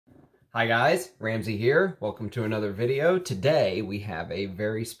Hi guys, Ramsey here. Welcome to another video. Today we have a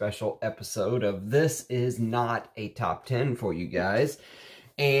very special episode of This Is Not a Top 10 for you guys.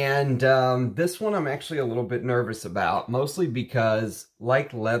 And this one I'm actually a little bit nervous about, mostly because,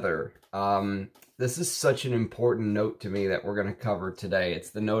 like leather, this is such an important note to me that we're going to cover today. It's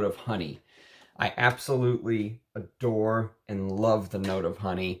the note of honey. I absolutely adore and love the note of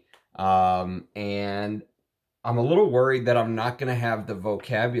honey. And I'm a little worried that I'm not going to have the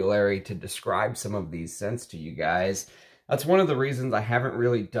vocabulary to describe some of these scents to you guys. That's one of the reasons I haven't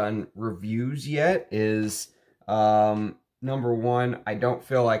really done reviews yet is, number one, I don't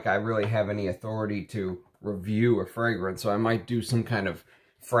feel like I really have any authority to review a fragrance, so I might do some kind of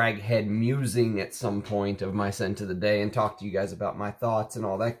frag head musing at some point of my scent of the day and talk to you guys about my thoughts and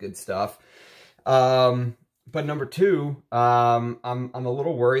all that good stuff. But number two, I'm a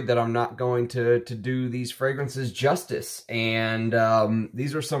little worried that I'm not going to do these fragrances justice. And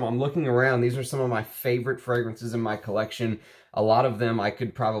these are some, I'm looking around, these are some of my favorite fragrances in my collection. A lot of them I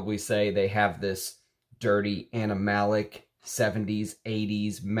could probably say they have this dirty, animalic, 70s,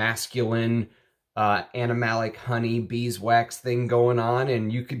 80s, masculine, animalic honey, beeswax thing going on.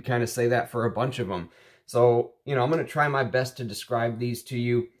 And you could kind of say that for a bunch of them. So, you know, I'm going to try my best to describe these to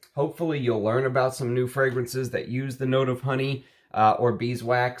you. Hopefully you'll learn about some new fragrances that use the note of honey or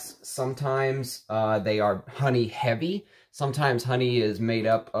beeswax. Sometimes they are honey heavy. Sometimes honey is made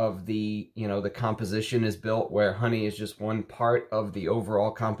up of the, you know, the composition is built where honey is just one part of the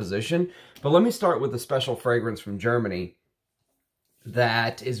overall composition. But let me start with a special fragrance from Germany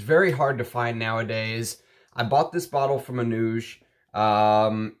that is very hard to find nowadays. I bought this bottle from Amouage.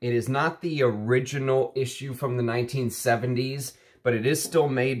 It is not the original issue from the 1970s. But it is still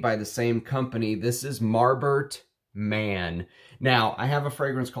made by the same company. This is Marbert Man. Now, I have a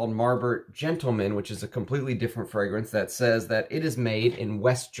fragrance called Marbert Gentlemen, which is a completely different fragrance that says that it is made in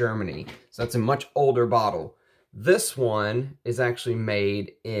West Germany. So that's a much older bottle. This one is actually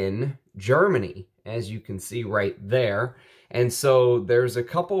made in Germany, as you can see right there. And so there's a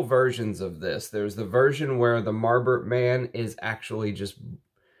couple versions of this. There's the version where the Marbert Man is actually just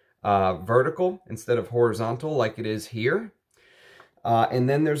vertical instead of horizontal like it is here. And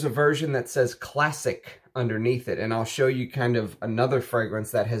then there's a version that says classic underneath it. And I'll show you kind of another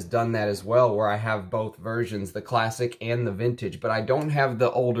fragrance that has done that as well, where I have both versions, the classic and the vintage. But I don't have the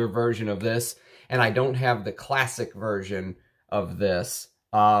older version of this, and I don't have the classic version of this.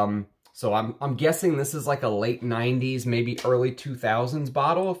 So I'm guessing this is like a late 90s, maybe early 2000s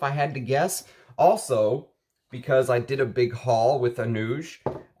bottle, if I had to guess. Also, because I did a big haul with Amouage,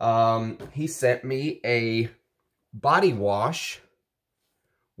 he sent me a body wash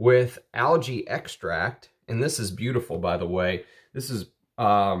with algae extract, and this is beautiful, by the way. This is,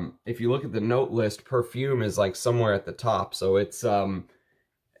 if you look at the note list, perfume is like somewhere at the top, so it's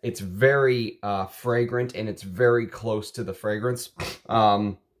very fragrant, and it's very close to the fragrance.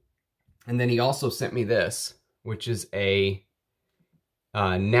 And then he also sent me this, which is a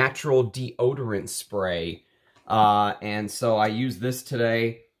natural deodorant spray, and so I use this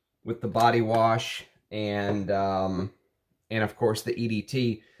today with the body wash, and of course the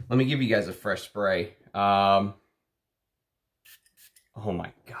EDT. Let me give you guys a fresh spray. Oh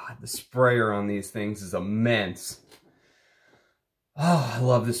my God, the sprayer on these things is immense. Oh, I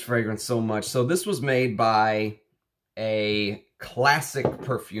love this fragrance so much. So this was made by a classic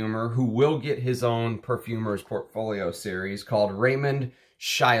perfumer who will get his own Perfumer's Portfolio series called Raymond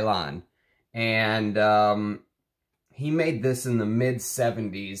Chilon. And he made this in the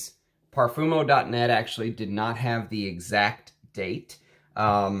mid-70s. Parfumo.net actually did not have the exact date.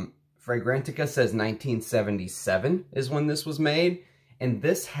 Fragrantica says 1977 is when this was made. And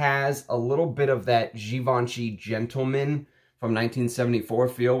this has a little bit of that Givenchy Gentlemen from 1974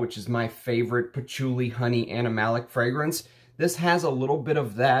 feel, which is my favorite patchouli honey animalic fragrance. This has a little bit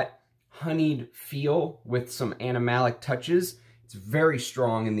of that honeyed feel with some animalic touches. It's very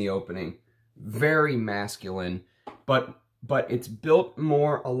strong in the opening, very masculine, but it's built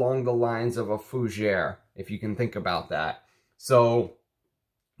more along the lines of a fougere, if you can think about that. So,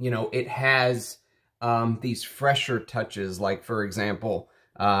 you know, it has these fresher touches, like, for example,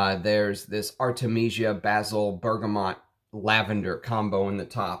 there's this Artemisia, Basil, Bergamot, Lavender combo in the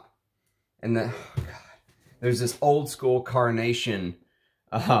top. And then, oh God, there's this old school Carnation.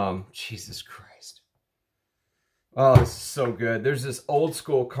 Jesus Christ. Oh, this is so good. There's this old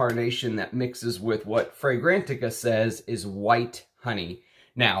school Carnation that mixes with what Fragrantica says is white honey.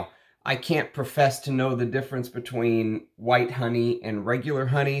 Now, I can't profess to know the difference between white honey and regular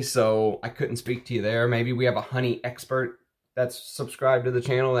honey, so I couldn't speak to you there. Maybe we have a honey expert that's subscribed to the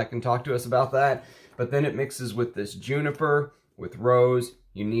channel that can talk to us about that. But then it mixes with this juniper, with rose,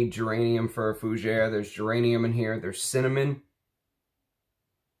 You need geranium for a fougere. There's geranium in here. There's cinnamon.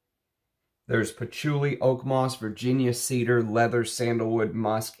 There's patchouli, oak moss, Virginia cedar, leather, sandalwood,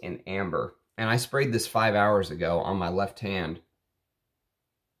 musk, and amber. And I sprayed this 5 hours ago on my left hand.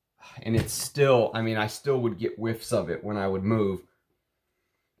 And it's still, I mean, I still would get whiffs of it when I would move.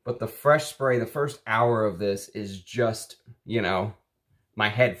 But the fresh spray, the first hour of this is just, you know, my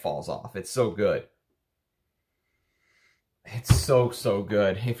head falls off. It's so good. It's so, so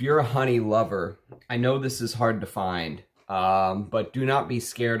good. If you're a honey lover, I know this is hard to find, but do not be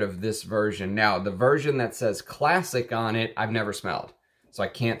scared of this version. Now, the version that says classic on it, I've never smelled, so I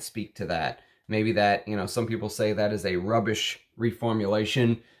can't speak to that. Maybe that, you know, some people say that is a rubbish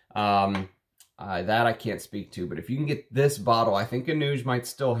reformulation. That I can't speak to, but if you can get this bottle, I think Amouage might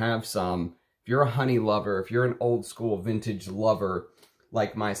still have some. If you're a honey lover, if you're an old school vintage lover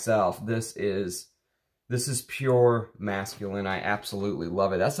like myself, this is pure masculine. I absolutely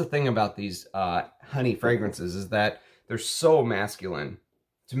love it. That's the thing about these honey fragrances, is that they're so masculine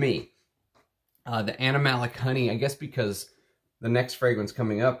to me. The Animalic honey, I guess because the next fragrance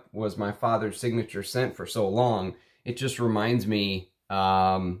coming up was my father's signature scent for so long, it just reminds me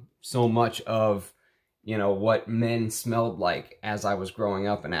so much of, you know, what men smelled like as I was growing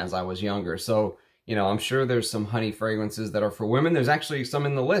up and as I was younger. So, you know, I'm sure there's some honey fragrances that are for women. There's actually some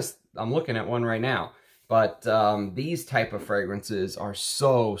in the list. I'm looking at one right now. But these type of fragrances are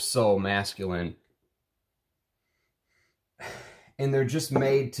so, so masculine. And they're just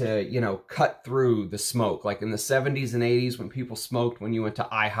made to, you know, cut through the smoke. Like in the 70s and 80s when people smoked, when you went to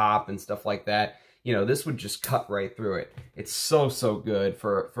IHOP and stuff like that, you know, this would just cut right through it. It's so, so good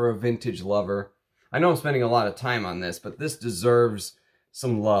for a vintage lover. I know I'm spending a lot of time on this, but this deserves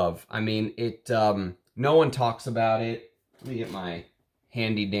some love. I mean, no one talks about it. Let me get my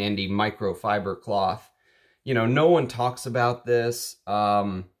handy-dandy microfiber cloth. You know, no one talks about this.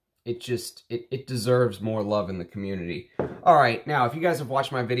 It deserves more love in the community. All right, now, if you guys have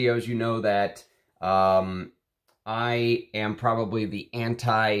watched my videos, you know that I am probably the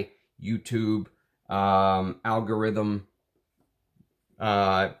anti-YouTube algorithm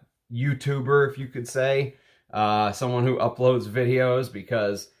YouTuber, if you could say, someone who uploads videos,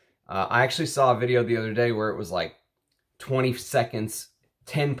 because I actually saw a video the other day where it was like 20 seconds,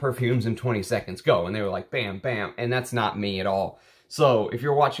 10 perfumes in 20 seconds, go, and they were like bam, bam, and that's not me at all. So if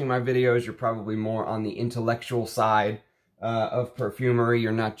you're watching my videos, you're probably more on the intellectual side of perfumery.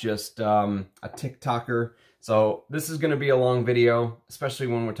 You're not just a TikToker. So this is going to be a long video, especially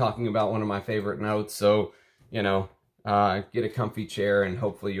when we're talking about one of my favorite notes. So, you know, get a comfy chair and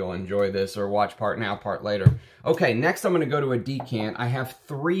hopefully you'll enjoy this, or watch part now, part later. Okay, next I'm going to go to a decant. I have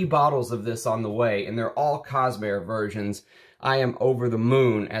 3 bottles of this on the way, and they're all Cosmere versions. I am over the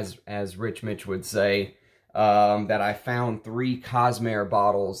moon, as Rich Mitch would say, that I found 3 Cosmere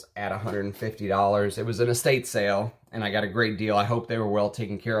bottles at $150. It was an estate sale, and I got a great deal. I hope they were well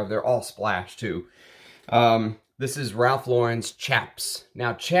taken care of. They're all Splash, too. This is Ralph Lauren's Chaps.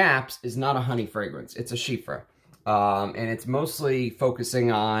 Now, Chaps is not a honey fragrance. It's a Chypre. And it's mostly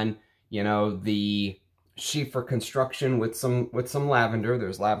focusing on, you know, the Chypre construction with some lavender.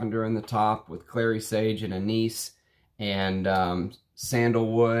 There's lavender in the top with clary sage and anise and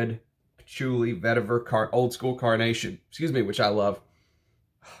sandalwood, patchouli, vetiver, old school carnation, excuse me, which I love.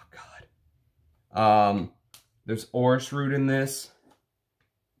 Oh, God. There's orris root in this.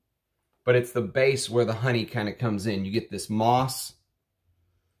 But it's the base where the honey kind of comes in. You get this moss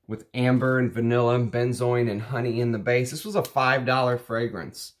with amber and vanilla, benzoin and honey in the base. This was a $5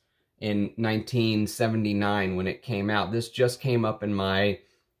 fragrance in 1979 when it came out. This just came up in my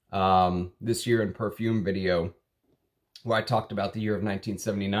This Year in Perfume video, where I talked about the year of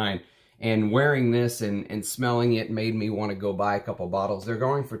 1979. And wearing this and smelling it made me want to go buy a couple bottles. They're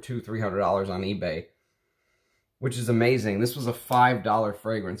going for $200-300 on eBay, which is amazing. This was a $5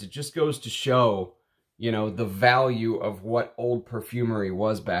 fragrance. It just goes to show, you know, the value of what old perfumery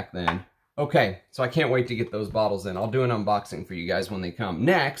was back then. Okay, so I can't wait to get those bottles in. I'll do an unboxing for you guys when they come.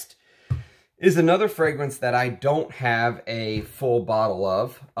 Next is another fragrance that I don't have a full bottle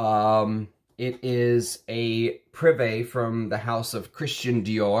of. It is a Privé from the house of Christian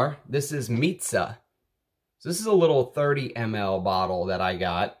Dior. This is Mitzah. So this is a little 30 ml bottle that I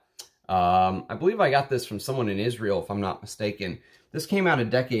got. I believe I got this from someone in Israel, if I'm not mistaken. This came out a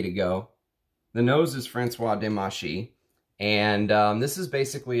decade ago. The nose is Francois Demachy. And this is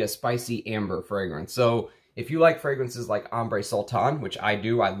basically a spicy amber fragrance. So if you like fragrances like Ambre Sultan, which I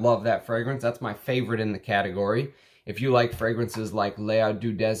do, I love that fragrance. That's my favorite in the category. If you like fragrances like Léa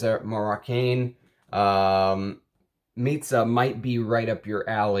du Désert Marocain, Mitzah might be right up your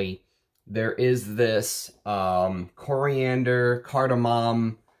alley. there is this coriander,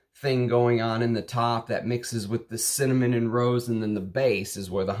 cardamom thing going on in the top that mixes with the cinnamon and rose, and then the base is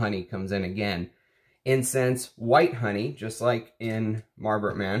where the honey comes in again. Incense, white honey, just like in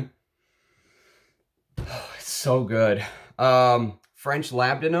Marbert Man. Oh, it's so good. French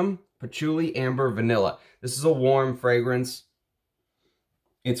labdanum, patchouli, amber, vanilla. This is a warm fragrance.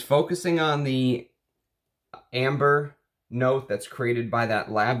 It's focusing on the amber note that's created by that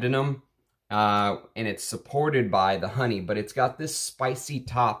labdanum, and it's supported by the honey, but it's got this spicy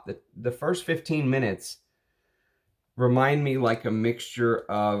top. The first 15 minutes remind me like a mixture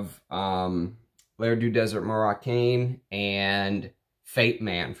of L'air du Desert Moroccan and Fate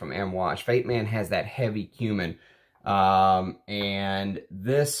Man from Amouage. Fate Man has that heavy cumin. And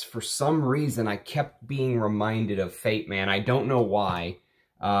this, for some reason, I kept being reminded of Fate Man. I don't know why,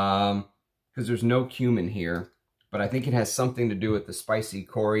 because there's no cumin here, but I think it has something to do with the spicy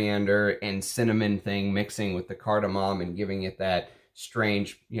coriander and cinnamon thing mixing with the cardamom and giving it that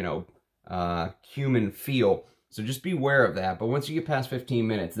strange, you know, cumin feel. So just beware of that. But once you get past 15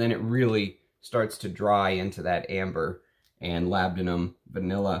 minutes, then it really starts to dry into that amber and labdanum,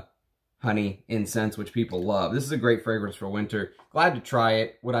 vanilla, honey, incense, which people love. This is a great fragrance for winter. Glad to try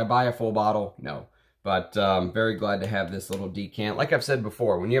it. Would I buy a full bottle? No. But very glad to have this little decant. Like I've said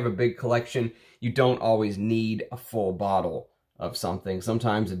before, when you have a big collection, you don't always need a full bottle of something.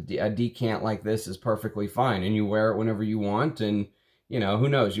 Sometimes a decant like this is perfectly fine, and you wear it whenever you want, and, you know, who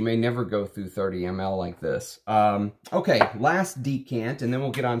knows? You may never go through 30 ml like this. Okay, last decant, and then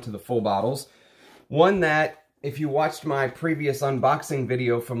we'll get on to the full bottles. One that, if you watched my previous unboxing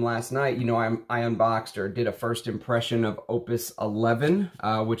video from last night, you know I unboxed or did a first impression of Opus 11,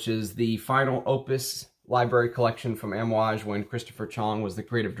 which is the final Opus library collection from Amouage when Christopher Chong was the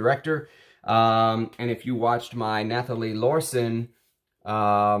creative director. And if you watched my Nathalie Lorson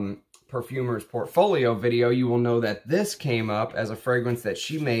perfumer's portfolio video, you will know that this came up as a fragrance that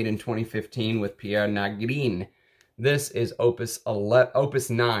she made in 2015 with Pierre Nagrin. This is Opus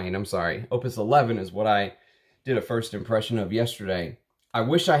 9, I'm sorry. Opus 11 is what I did a first impression of yesterday. I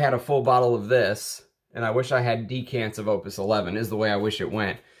wish I had a full bottle of this, and I wish I had decants of Opus 11, is the way I wish it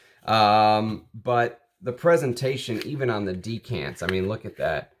went. But the presentation, even on the decants, I mean, look at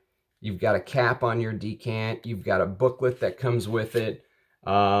that. You've got a cap on your decant. You've got a booklet that comes with it.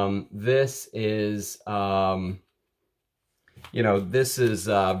 This is, you know, this is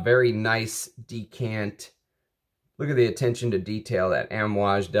a very nice decant. Look at the attention to detail that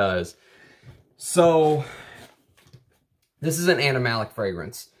Amouage does. So, this is an animalic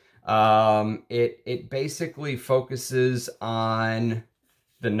fragrance. It basically focuses on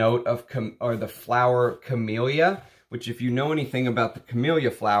the note of, the flower camellia, which, if you know anything about the camellia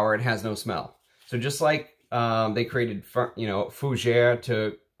flower, it has no smell. So just like they created, you know, fougere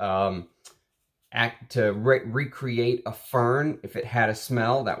to recreate a fern if it had a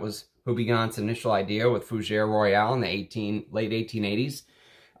smell. That was Houbigant's initial idea with Fougere Royale in the late 1880s.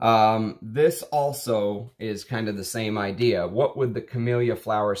 This also is kind of the same idea. What would the camellia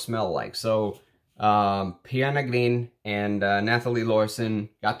flower smell like? So Pierre Nagrin and Nathalie Lorson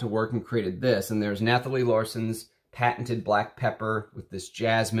got to work and created this. And there's Nathalie Lorson's patented black pepper with this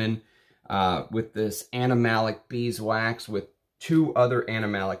jasmine, with this animalic beeswax, with 2 other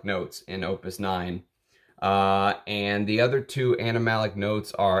animalic notes in Opus 9. And the other 2 animalic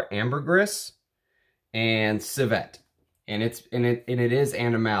notes are ambergris and civet. And it is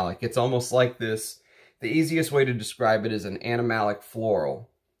animalic. It's almost like this. The easiest way to describe it is an animalic floral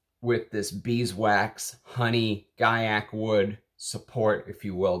with this beeswax, honey, gaiac wood support, if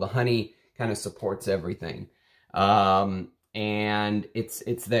you will. The honey kind of supports everything. And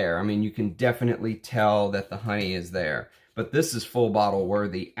it's there. I mean, you can definitely tell that the honey is there. But this is full bottle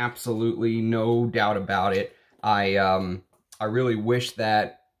worthy. Absolutely no doubt about it. I really wish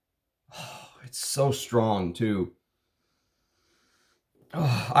that, oh, it's so strong too.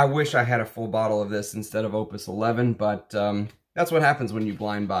 Oh, I wish I had a full bottle of this instead of Opus 11, but that's what happens when you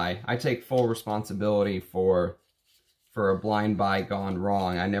blind buy. I take full responsibility for a blind buy gone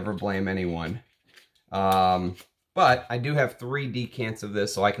wrong. I never blame anyone. But I do have 3 decants of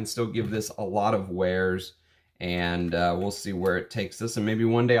this, so I can still give this a lot of wears, and we'll see where it takes us, and maybe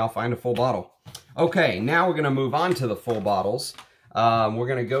one day I'll find a full bottle. Okay, now we're going to move on to the full bottles. We're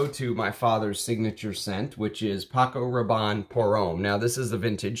going to go to my father's signature scent, which is Paco Rabanne pour Homme. Now, this is a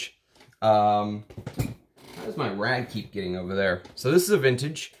vintage. How does my rag keep getting over there? So this is a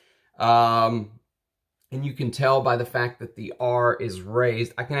vintage. And you can tell by the fact that the R is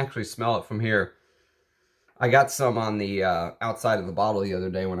raised. I can actually smell it from here. I got some on the outside of the bottle the other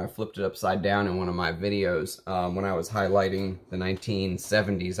day when I flipped it upside down in one of my videos when I was highlighting the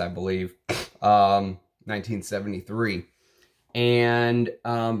 1970s, I believe, 1973. And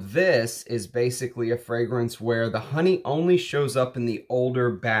this is basically a fragrance where the honey only shows up in the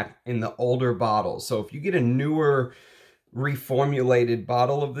older bottles. So if you get a newer reformulated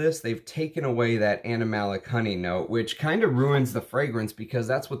bottle of this, they've taken away that animalic honey note, which kind of ruins the fragrance because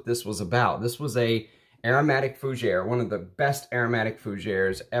that's what this was about. This was a aromatic fougere, one of the best aromatic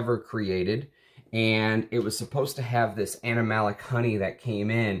fougères ever created, and it was supposed to have this animalic honey that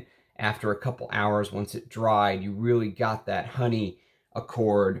came in after a couple hours. Once it dried, you really got that honey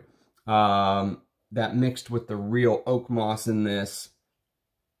accord that mixed with the real oak moss in this.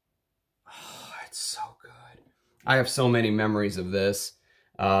 Oh, it's so good. I have so many memories of this.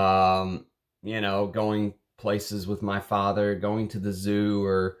 You know, going places with my father, going to the zoo,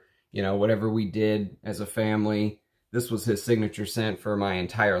 or you know, whatever we did as a family. This was his signature scent for my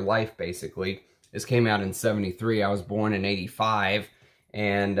entire life, basically. This came out in '73. I was born in '85,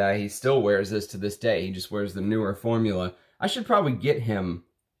 and he still wears this to this day. He just wears the newer formula. I should probably get him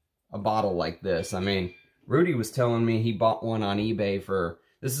a bottle like this. I mean, Rudy was telling me he bought one on eBay for,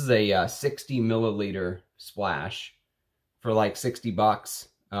 this is a 60 milliliter splash for like 60 bucks.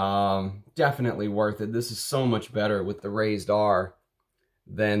 Definitely worth it. This is so much better with the raised R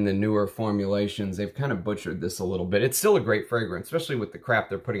than the newer formulations. They've kind of butchered this a little bit. It's still a great fragrance, especially with the crap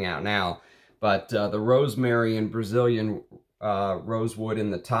they're putting out now. But the rosemary and Brazilian rosewood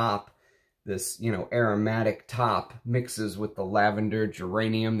in the top, this, you know, aromatic top mixes with the lavender,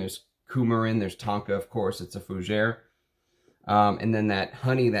 geranium. There's coumarin, there's tonka, of course. It's a fougere. And then that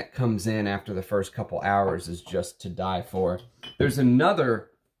honey that comes in after the first couple hours is just to die for. There's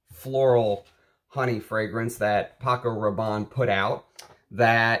another floral honey fragrance that Paco Rabanne put out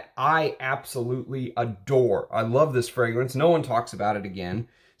that I absolutely adore. I love this fragrance. No one talks about it again.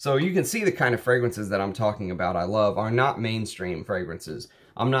 So you can see the kind of fragrances that I'm talking about I love are not mainstream fragrances.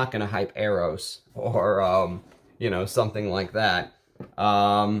 I'm not going to hype Eros or, you know, something like that.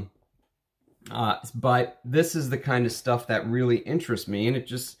 But this is the kind of stuff that really interests me. And it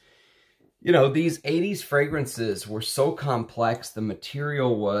just, you know, these 80s fragrances were so complex. The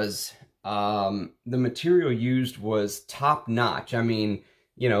material was, the material used was top notch. I mean,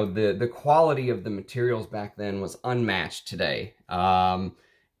 you know, the quality of the materials back then was unmatched today.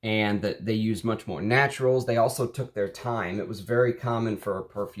 And that they used much more naturals. They also took their time. It was very common for a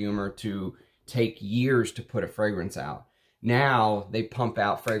perfumer to take years to put a fragrance out. Now, they pump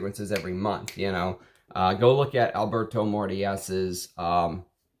out fragrances every month, you know. Go look at Alberto Mordias's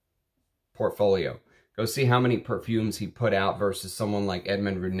portfolio. Go see how many perfumes he put out versus someone like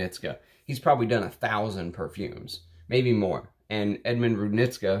Edmund Rudnitska. He's probably done 1,000 perfumes, maybe more. And Edmund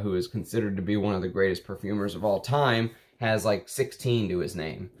Rudnitska, who is considered to be one of the greatest perfumers of all time, has like 16 to his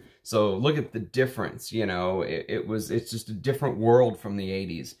name. So look at the difference, you know. It's just a different world from the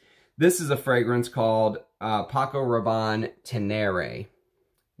 80s. This is a fragrance called Paco Rabanne Tenere.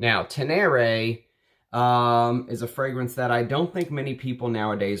 Now, Tenere is a fragrance that I don't think many people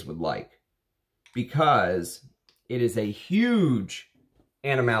nowadays would like because it is a huge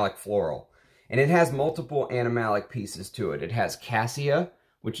animalic floral. And it has multiple animalic pieces to it. It has cassia,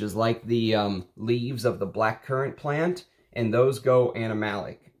 which is like the leaves of the blackcurrant plant, and those go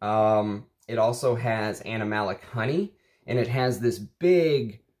animalic. It also has animalic honey, and it has this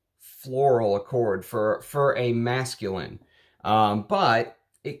big floral accord for a masculine. But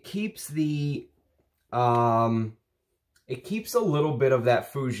it keeps the, it keeps a little bit of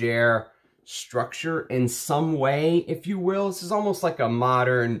that fougere structure in some way, if you will. This is almost like a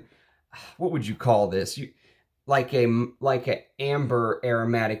modern, what would you call this? Like an amber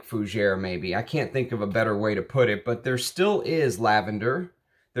aromatic fougere, maybe. I can't think of a better way to put it, but there still is lavender.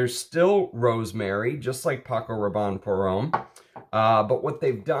 There's still rosemary, just like Paco Rabanne pour Homme. But what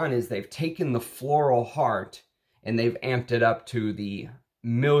they've done is they've taken the floral heart and they've amped it up to the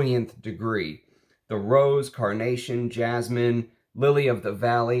millionth degree. The rose, carnation, jasmine, lily of the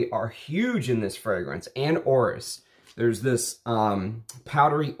valley are huge in this fragrance, and orris. There's this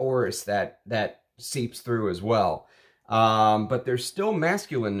powdery orris that seeps through as well. But there's still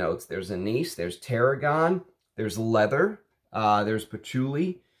masculine notes. There's anise, there's tarragon, there's leather, there's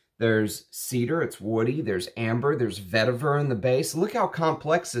patchouli, there's cedar, it's woody, there's amber, there's vetiver in the base. Look how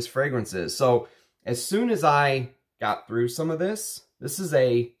complex this fragrance is. So as soon as I got through some of this, this is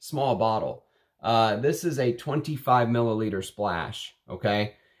a small bottle. This is a 25 milliliter splash,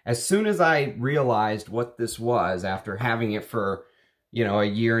 okay? As soon as I realized what this was after having it for, you know, a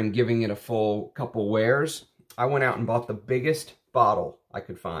year and giving it a full couple wears, I went out and bought the biggest bottle I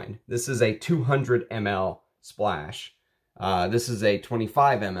could find. This is a 200 ml splash. This is a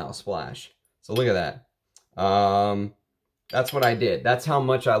 25 ml splash. So look at that. That's what I did. That's how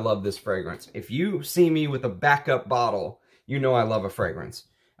much I love this fragrance. If you see me with a backup bottle, you know I love a fragrance.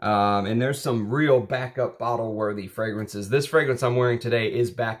 And there's some real backup bottle-worthy fragrances. This fragrance I'm wearing today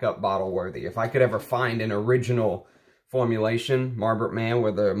is backup bottle-worthy. If I could ever find an original formulation, Marbert Man,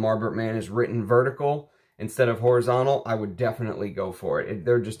 where the Marbert Man is written vertical instead of horizontal, I would definitely go for it.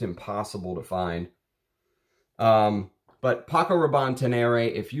 They're just impossible to find. But Paco Rabanne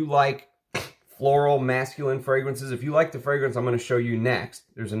Tenere, if you like floral, masculine fragrances, if you like the fragrance I'm going to show you next,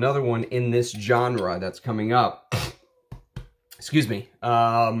 there's another one in this genre that's coming up. Excuse me.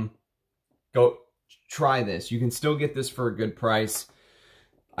 Go try this. You can still get this for a good price.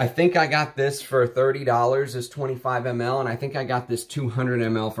 I think I got this for $30 as 25 ml, and I think I got this 200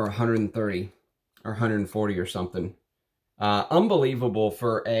 ml for 130 or 140 or something. Unbelievable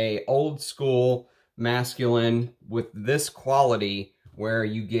for a old school masculine with this quality, where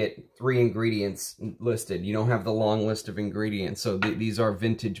you get 3 ingredients listed. You don't have the long list of ingredients. So these are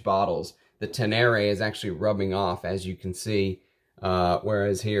vintage bottles. The Tenere is actually rubbing off, as you can see,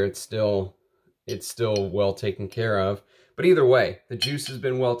 whereas here it's still well taken care of. But either way, the juice has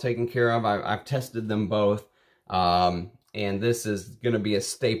been well taken care of. I've tested them both, and this is going to be a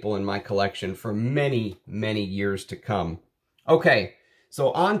staple in my collection for many, many years to come. Okay,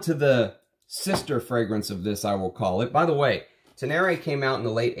 so on to the sister fragrance of this, I will call it. By the way, Tenere came out in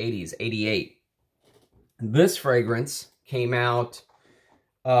the late 80s, 88. This fragrance came out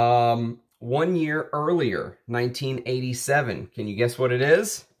 1 year earlier, 1987. Can you guess what it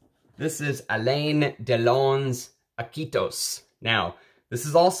is? This is Alain Delon's Iquitos. Now, this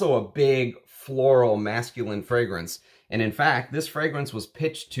is also a big floral masculine fragrance. And in fact, this fragrance was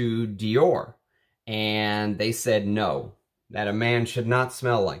pitched to Dior. And they said no, that a man should not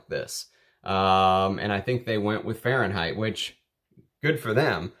smell like this. And I think they went with Fahrenheit, which, good for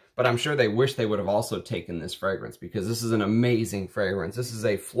them. But I'm sure they wish they would have also taken this fragrance, because this is an amazing fragrance. This is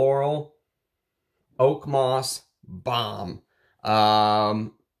a floral oak moss bomb.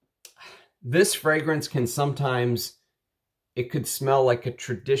 This fragrance can sometimes, it could smell like a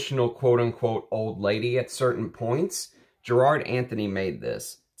traditional quote-unquote old lady at certain points. Gerard Anthony made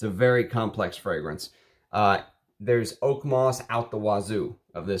this. It's a very complex fragrance. There's oak moss out the wazoo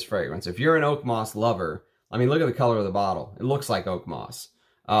of this fragrance. If you're an oak moss lover, I mean, look at the color of the bottle. It looks like oak moss.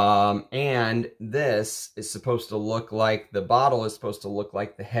 And this is supposed to look like, the bottle is supposed to look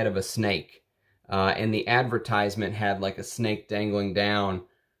like the head of a snake. And the advertisement had like a snake dangling down,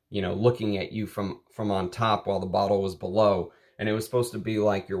 you know, looking at you from on top while the bottle was below. And it was supposed to be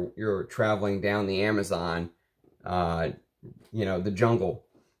like you're traveling down the Amazon, you know, the jungle,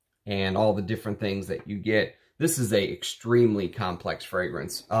 and all the different things that you get. This is a extremely complex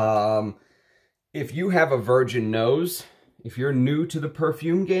fragrance. If you have a virgin nose, if you're new to the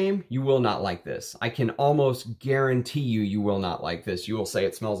perfume game, you will not like this. I can almost guarantee you will not like this. You will say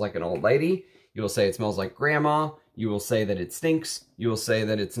it smells like an old lady. You will say it smells like grandma. You will say that it stinks. You will say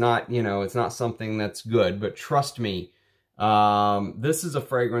that it's not, you know, it's not something that's good. But trust me, this is a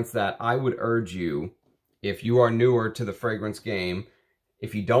fragrance that I would urge you, if you are newer to the fragrance game,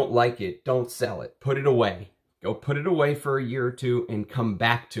 if you don't like it, don't sell it. Put it away. Go put it away for a year or two and come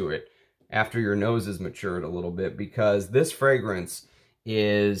back to it after your nose is matured a little bit, because this fragrance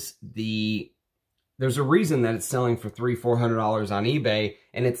is there's a reason that it's selling for $300–400 on eBay,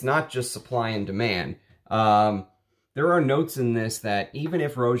 and it's not just supply and demand. There are notes in this that even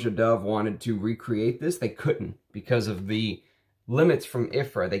if Roja Dove wanted to recreate this, they couldn't, because of the limits from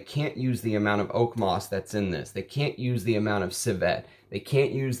IFRA. They can't use the amount of oak moss that's in this. They can't use the amount of civet. They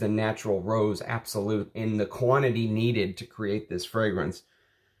can't use the natural rose absolute in the quantity needed to create this fragrance.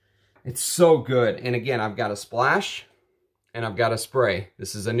 It's so good. And again, I've got a splash and I've got a spray.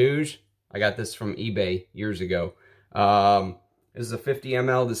 This is Amouage. I got this from eBay years ago. This is a 50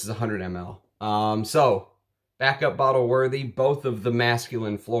 ml. This is 100 ml. So, backup bottle worthy. Both of the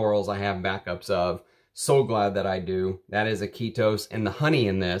masculine florals I have backups of. So glad that I do. That is Iquitos. And the honey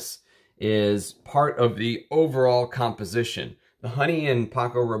in this is part of the overall composition. The honey in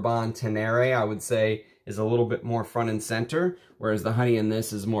Paco Rabanne Tenere, I would say, is a little bit more front and center, whereas the honey in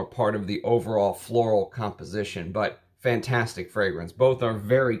this is more part of the overall floral composition. But fantastic fragrance. Both are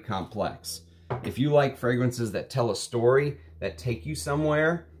very complex. If you like fragrances that tell a story, that take you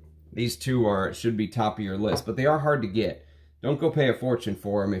somewhere, these two should be top of your list. But they are hard to get. Don't go pay a fortune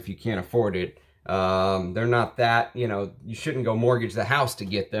for them if you can't afford it. They're not that, you know, you shouldn't go mortgage the house to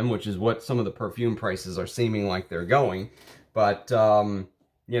get them, which is what some of the perfume prices are seeming like they're going. But,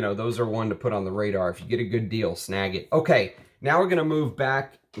 you know, those are one to put on the radar. If you get a good deal, snag it. Okay, now we're going to move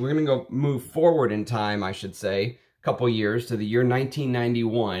back we're going to go move forward in time, I should say, a couple years to the year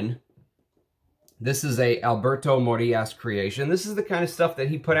 1991. This is a Alberto Morillas creation. This is the kind of stuff that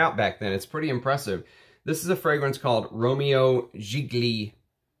he put out back then. It's pretty impressive. This is a fragrance called Romeo Gigli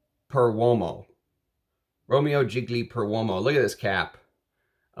per Uomo. Romeo Gigli per Uomo. Look at this cap.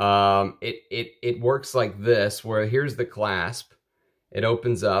 It works like this, where here's the clasp. It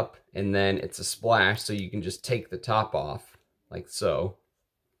opens up, and then it's a splash, so you can just take the top off, like so.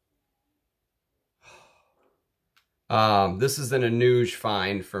 This is an Amouage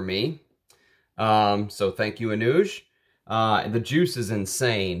find for me. So thank you, Amouage. The juice is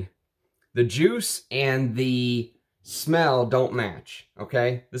insane. The juice and the smell don't match,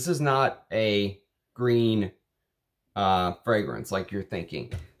 okay? This is not a green fragrance like you're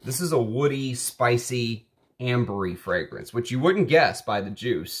thinking. This is a woody, spicy, ambery fragrance, which you wouldn't guess by the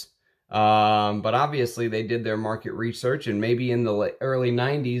juice. But obviously they did their market research, and maybe in the early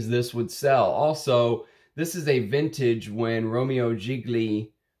 90s this would sell. Also, this is a vintage when Romeo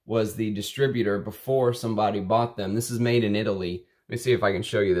Gigli was the distributor before somebody bought them. This is made in Italy. Let me see if I can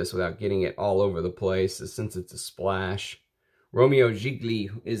show you this without getting it all over the place, since it's a splash. Romeo Gigli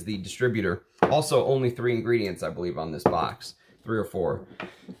is the distributor. Also, only 3 ingredients, I believe, on this box. 3 or 4.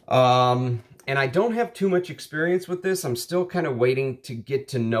 And I don't have too much experience with this. I'm still kind of waiting to get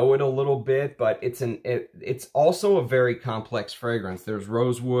to know it a little bit, but it's also a very complex fragrance. There's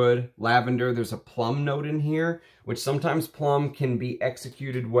rosewood, lavender, there's a plum note in here, which sometimes plum can be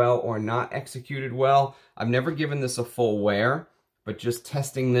executed well or not executed well. I've never given this a full wear, but just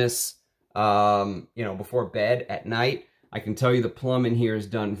testing this, you know, before bed at night, I can tell you the plum in here is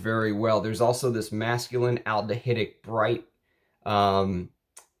done very well. There's also this masculine aldehydic bright,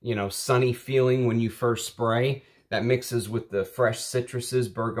 you know, sunny feeling when you first spray that mixes with the fresh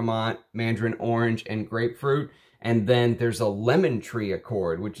citruses, bergamot, mandarin orange, and grapefruit. And then there's a lemon tree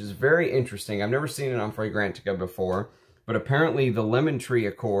accord, which is very interesting. I've never seen it on Fragrantica before, but apparently the lemon tree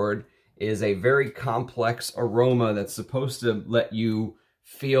accord is a very complex aroma that's supposed to let you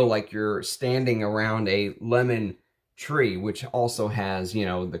feel like you're standing around a lemon tree, which also has, you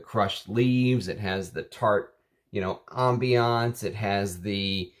know, the crushed leaves, it has the tart, you know, ambiance, it has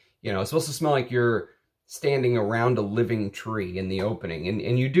the, you know, it's supposed to smell like you're standing around a living tree in the opening.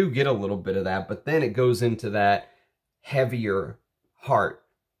 And you do get a little bit of that, but then it goes into that heavier heart,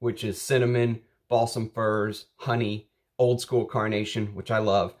 which is cinnamon, balsam firs, honey, old school carnation, which I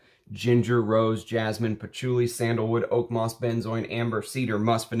love, ginger, rose, jasmine, patchouli, sandalwood, oak moss, benzoin, amber, cedar,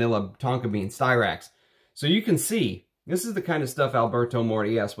 musk, vanilla, tonka bean, styrax. So you can see, this is the kind of stuff Alberto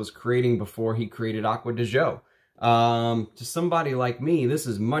Morillas was creating before he created Acqua di Gio. To somebody like me, this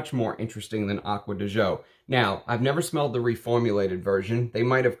is much more interesting than Acqua di Gio. Now, I've never smelled the reformulated version. They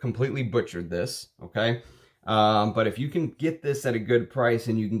might have completely butchered this, okay? But if you can get this at a good price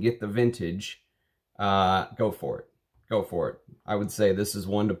and you can get the vintage, go for it. Go for it. I would say this is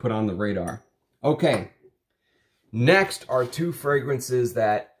one to put on the radar. Okay. Next are 2 fragrances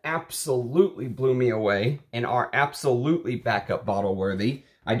that absolutely blew me away and are absolutely backup bottle worthy.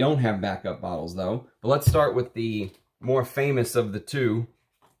 I don't have backup bottles though, but let's start with the more famous of the 2,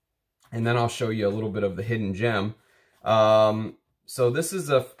 and then I'll show you a little bit of the hidden gem. So this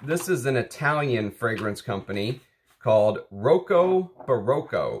is an Italian fragrance company called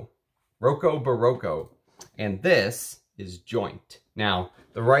Roccobarocco. Roccobarocco, and this is Joint. Now,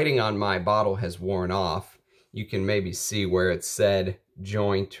 the writing on my bottle has worn off. You can maybe see where it said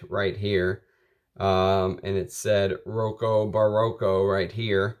Joint right here. And it said Roccobarocco right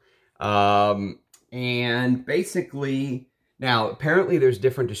here. And basically, now, apparently there's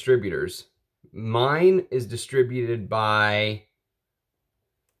different distributors. Mine is distributed by,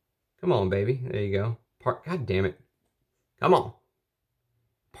 come on, baby. There you go. God damn it. Come on.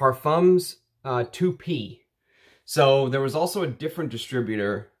 Parfums 2P. So there was also a different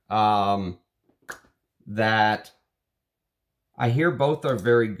distributor that I hear both are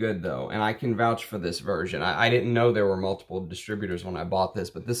very good, though, and I can vouch for this version. I didn't know there were multiple distributors when I bought this,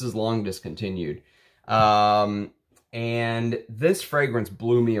 but this is long discontinued. And this fragrance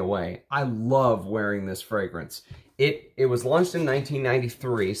blew me away. I love wearing this fragrance. It was launched in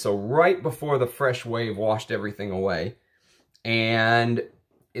 1993, so right before the fresh wave washed everything away. And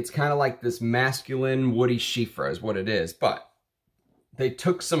it's kind of like this masculine woody chiffre is what it is. But they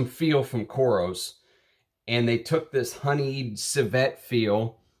took some feel from Kouros, and they took this honeyed civet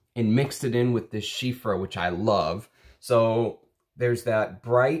feel and mixed it in with this chiffre, which I love. So there's that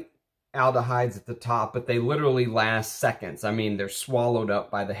bright aldehydes at the top, but they literally last seconds. I mean, they're swallowed up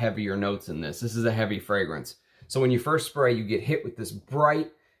by the heavier notes in this. This is a heavy fragrance. So when you first spray, you get hit with this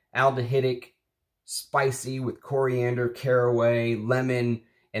bright aldehydic, spicy with coriander, caraway, lemon,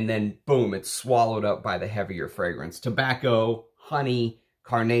 and then boom, it's swallowed up by the heavier fragrance. Tobacco, honey,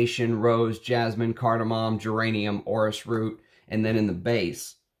 carnation, rose, jasmine, cardamom, geranium, orris root, and then in the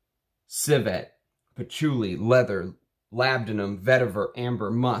base, civet, patchouli, leather, labdanum, vetiver,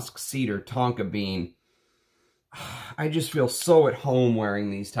 amber, musk, cedar, tonka bean. I just feel so at home wearing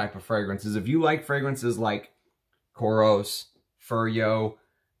these type of fragrances. If you like fragrances like Kouros, Furio,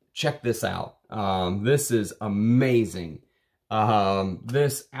 check this out. This is amazing.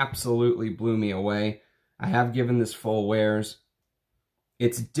 This absolutely blew me away. I have given this full wears.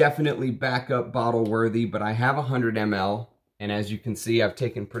 It's definitely backup bottle worthy, but I have 100 ml, and as you can see, I've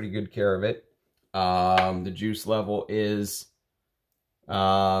taken pretty good care of it. The juice level is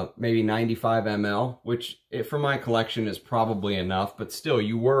maybe 95 ml, which for my collection is probably enough, but still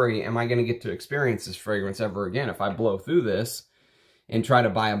you worry, am I going to get to experience this fragrance ever again? If I blow through this and try to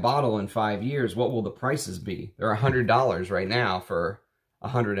buy a bottle in 5 years, what will the prices be? They're $100 right now for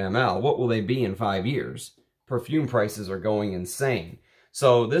 100 ml. What will they be in 5 years? Perfume prices are going insane.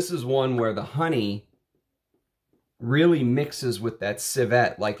 So this is one where the honey really mixes with that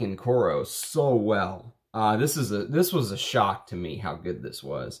civet, like in Kouros, so well. This was a shock to me how good this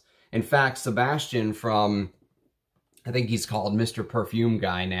was. In fact, Sebastian from, I think he's called Mr. Perfume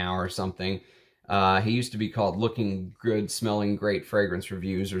Guy now or something. He used to be called Looking Good, Smelling Great Fragrance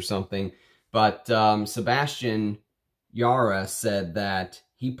Reviews or something. But Sebastian Yara said that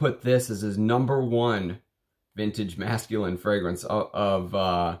he put this as his #1 vintage masculine fragrance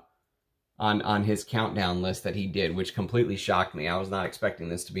on his countdown list that he did, which completely shocked me. I was not expecting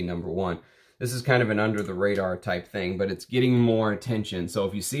this to be #1. This is kind of an under-the-radar type thing, but it's getting more attention. So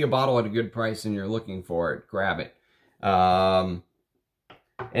if you see a bottle at a good price and you're looking for it, grab it. And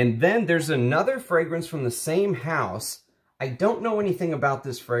then there's another fragrance from the same house. I don't know anything about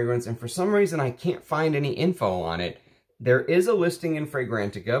this fragrance, and for some reason I can't find any info on it. There is a listing in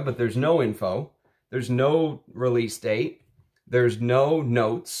Fragrantica, but there's no info. There's no release date. There's no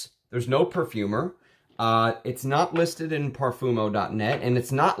notes. There's no perfumer. It's not listed in Parfumo.net, and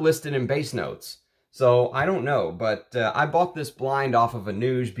it's not listed in base notes. So I don't know, but I bought this blind off of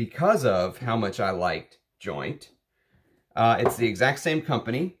Amouage because of how much I liked Joint. It's the exact same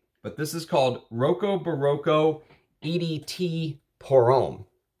company, but this is called Roccobarocco EDT pour Homme.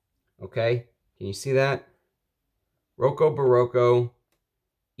 Okay, can you see that? Roccobarocco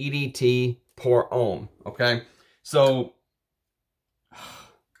EDT pour Homme. Okay, so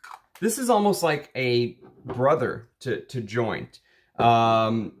this is almost like a brother to Joint,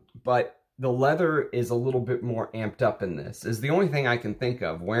 but the leather is a little bit more amped up in this. Is the only thing I can think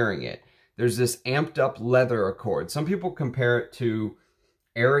of wearing it. There's this amped up leather accord. Some people compare it to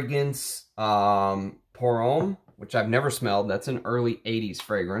Arrogance pour Homme, which I've never smelled. That's an early 80s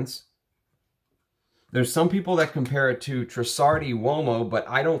fragrance. There's some people that compare it to Trussardi Uomo, but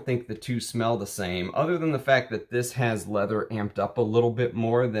I don't think the two smell the same, other than the fact that this has leather amped up a little bit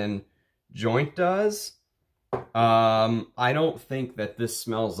more than Joint does. I don't think that this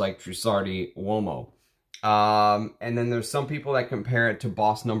smells like Trussardi Uomo. And then there's some people that compare it to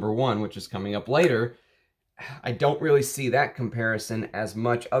Boss No. 1, which is coming up later. I don't really see that comparison as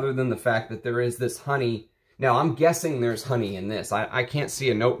much, other than the fact that there is this honey. Now, I'm guessing there's honey in this. I can't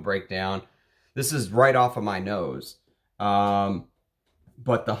see a note breakdown. This is right off of my nose.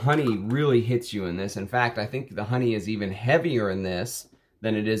 But the honey really hits you in this. In fact, I think the honey is even heavier in this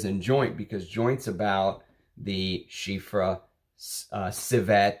than it is in Joint, because Joint's about the Chypre,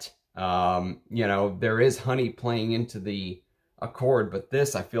 civet. You know, there is honey playing into the accord, but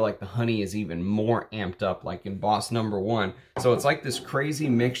this, I feel like the honey is even more amped up, like in Boss No. 1. So it's like this crazy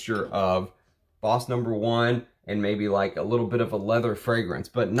mixture of Boss No. 1 and maybe like a little bit of a leather fragrance,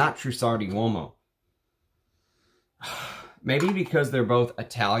 but not Trussardi Uomo. Maybe because they're both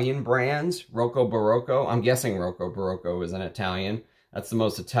Italian brands. Roccobarocco, I'm guessing Roccobarocco is an Italian. That's the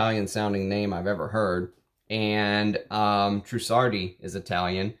most Italian sounding name I've ever heard. And Trussardi is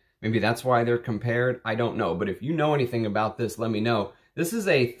Italian. Maybe that's why they're compared. I don't know. But if you know anything about this, let me know. This is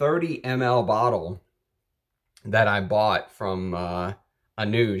a 30 ml bottle that I bought from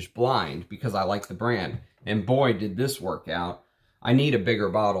Amouage blind because I like the brand. And boy, did this work out. I need a bigger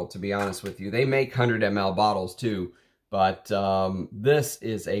bottle, to be honest with you. They make 100 ml bottles too. But this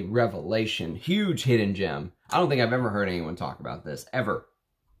is a revelation. Huge hidden gem. I don't think I've ever heard anyone talk about this, ever.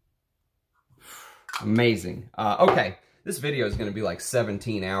 Amazing. Okay, this video is going to be like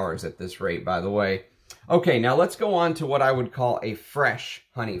 17 hours at this rate, by the way. Okay, now let's go on to what I would call a fresh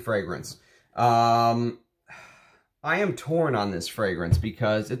honey fragrance. I am torn on this fragrance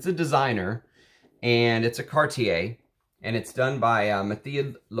because it's a designer, and it's a Cartier, and it's done by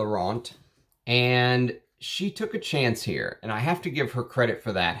Mathilde Laurent, and she took a chance here, and I have to give her credit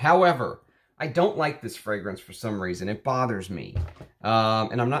for that. However, I don't like this fragrance for some reason. It bothers me.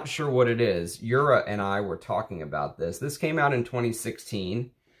 And I'm not sure what it is. Yura and I were talking about this. This came out in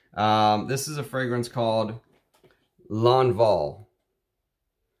 2016. This is a fragrance called L'Envol.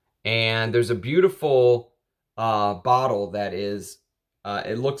 And there's a beautiful bottle that is,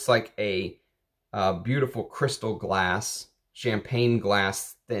 it looks like a beautiful crystal glass, champagne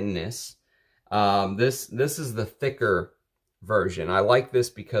glass thinness. This is the thicker version. I like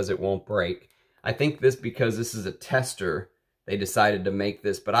this because it won't break. I think this because this is a tester, they decided to make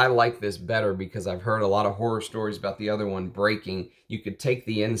this, but I like this better because I've heard a lot of horror stories about the other one breaking. You could take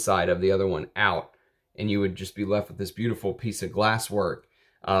the inside of the other one out, and you would just be left with this beautiful piece of glass work.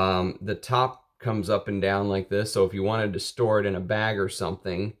 The top comes up and down like this, so if you wanted to store it in a bag or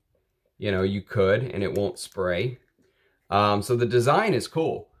something, you know, you could, and it won't spray. So the design is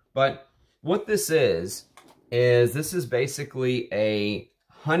cool, but what this is this is basically a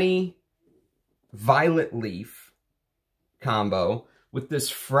honey violet leaf combo with this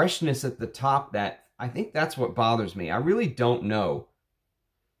freshness at the top that I think that's what bothers me. I really don't know.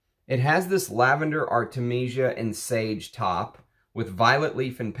 It has this lavender, artemisia, and sage top with violet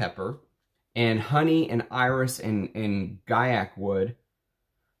leaf and pepper, and honey and iris and gaiac wood,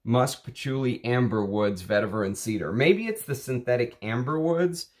 musk, patchouli, amber woods, vetiver, and cedar. Maybe it's the synthetic amber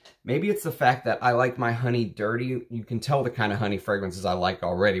woods. Maybe it's the fact that I like my honey dirty. You can tell the kind of honey fragrances I like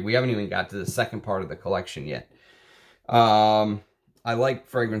already. We haven't even got to the second part of the collection yet. I like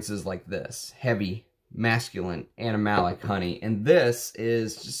fragrances like this. Heavy, masculine, animalic honey. And this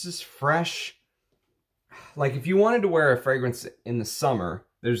is just this fresh. Like if you wanted to wear a fragrance in the summer,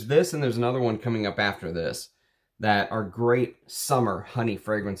 there's this and there's another one coming up after this that are great summer honey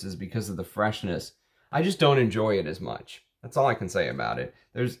fragrances because of the freshness. I just don't enjoy it as much. That's all I can say about it.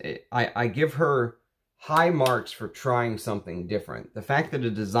 I give her high marks for trying something different. The fact that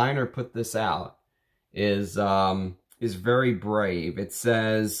a designer put this out is very brave. It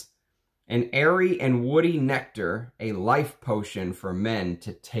says, an airy and woody nectar, a life potion for men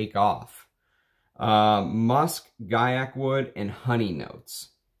to take off. Musk, gaiac wood, and honey notes.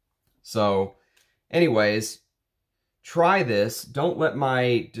 So, anyways, try this. Don't let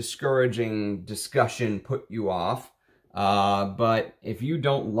my discouraging discussion put you off. But if you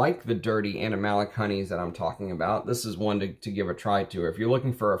don't like the dirty animalic honeys that I'm talking about, this is one to give a try to. If you're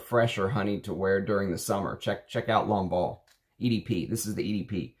looking for a fresher honey to wear during the summer, check out L'Envol EDP. This is the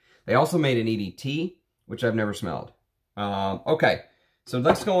EDP. They also made an EDT, which I've never smelled. Okay, so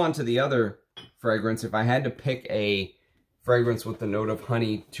let's go on to the other fragrance. If I had to pick a fragrance with the note of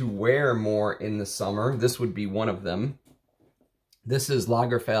honey to wear more in the summer, this would be one of them. This is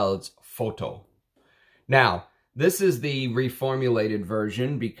Lagerfeld's Photo. Now, this is the reformulated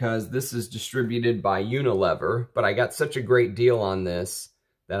version because this is distributed by Unilever, but I got such a great deal on this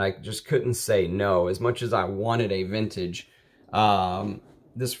that I just couldn't say no. As much as I wanted a vintage,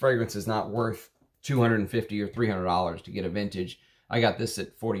 this fragrance is not worth $250 or $300 to get a vintage. I got this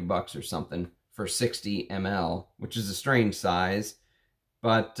at 40 bucks or something for 60 ml, which is a strange size,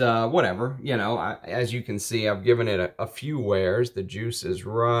 but whatever. You know, as you can see, I've given it a few wears. The juice is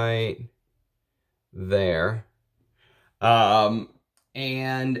right there.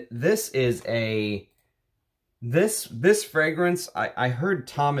 And this is this fragrance, I heard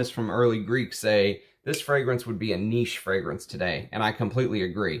Thomas from Early Greek say this fragrance would be a niche fragrance today, and I completely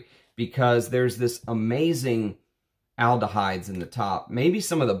agree, because there's this amazing aldehydes in the top, maybe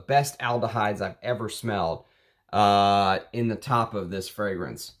some of the best aldehydes I've ever smelled in the top of this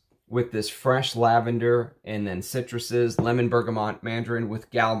fragrance, with this fresh lavender and then citruses, lemon, bergamot, mandarin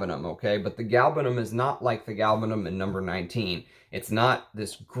with galbanum, okay? But the galbanum is not like the galbanum in number 19. It's not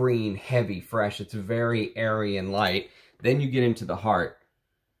this green, heavy, fresh. It's very airy and light. Then you get into the heart.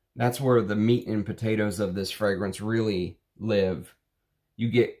 That's where the meat and potatoes of this fragrance really live. You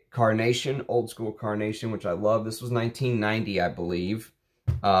get carnation, old school carnation, which I love. This was 1990, I believe.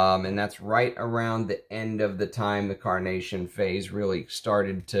 And that's right around the end of the time the carnation phase really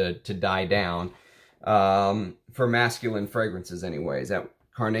started to die down. For masculine fragrances anyways. That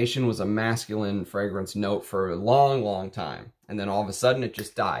carnation was a masculine fragrance note for a long, long time. And then all of a sudden it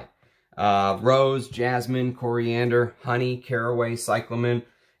just died. Rose, jasmine, coriander, honey, caraway, cyclamen.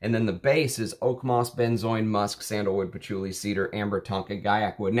 And then the base is oak moss, benzoin, musk, sandalwood, patchouli, cedar, amber, tonka,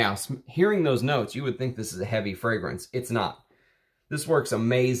 gaiac wood. Now, hearing those notes, you would think this is a heavy fragrance. It's not. This works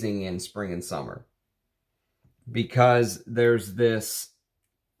amazing in spring and summer because there's this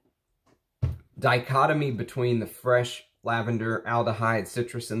dichotomy between the fresh lavender, aldehyde,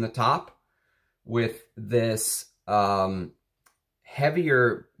 citrus in the top with this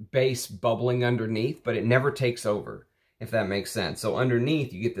heavier base bubbling underneath, but it never takes over, if that makes sense. So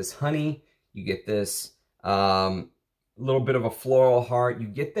underneath, you get this honey, you get this little bit of a floral heart, you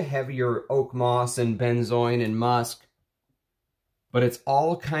get the heavier oak moss and benzoin and musk, but it's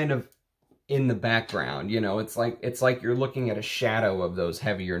all kind of in the background, you know. It's like you're looking at a shadow of those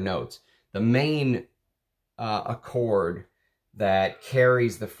heavier notes. The main accord that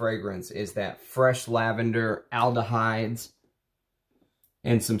carries the fragrance is that fresh lavender, aldehydes,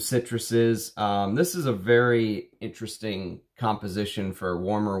 and some citruses. This is a very interesting composition for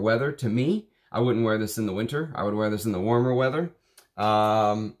warmer weather to me. I wouldn't wear this in the winter. I would wear this in the warmer weather.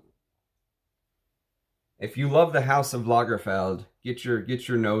 If you love the House of Lagerfeld, get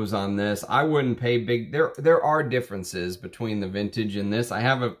your nose on this. I wouldn't pay big. There are differences between the vintage and this. I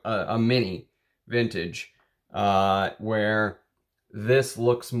have a mini vintage where this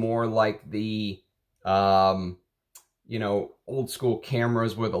looks more like the you know, old school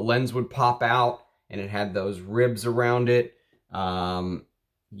cameras where the lens would pop out and it had those ribs around it.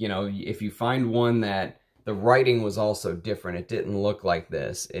 You know, if you find one that the writing was also different, it didn't look like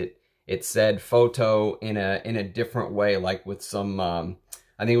this. It said photo in a different way, like with some I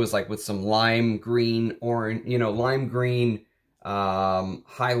think it was like with some lime green, orange, you know, lime green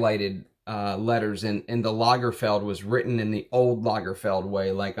highlighted letters, and the Lagerfeld was written in the old Lagerfeld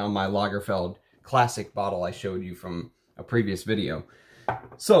way, like on my Lagerfeld classic bottle I showed you from a previous video.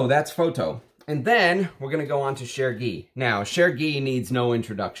 So that's photo. And then we're going to go on to Chergui. Now, Chergui needs no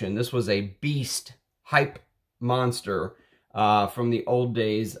introduction. This was a beast, hype monster from the old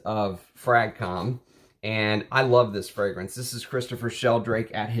days of Fragcom. And I love this fragrance. This is Christopher Sheldrake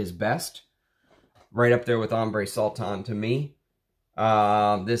at his best. Right up there with Ombre Sultan to me.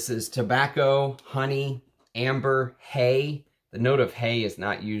 This is tobacco, honey, amber, hay. The note of hay is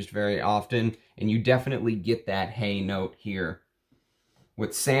not used very often, and you definitely get that hay note here.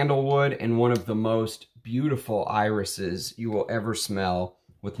 With sandalwood and one of the most beautiful irises you will ever smell,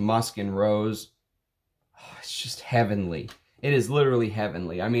 with musk and rose. Oh, it's just heavenly. It is literally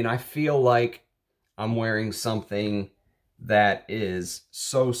heavenly. I mean, I feel like I'm wearing something that is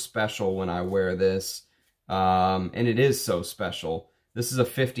so special when I wear this. And it is so special. This is a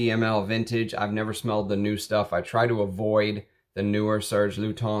 50 ml vintage. I've never smelled the new stuff. I try to avoid the newer Serge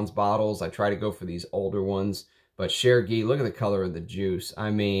Lutens bottles. I try to go for these older ones. But Chergui, look at the color of the juice.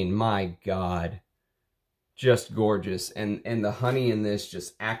 I mean, my God. Just gorgeous. And the honey in this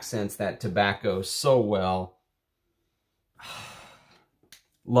just accents that tobacco so well.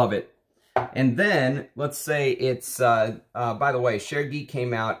 Love it. And then, let's say it's, by the way, Chergui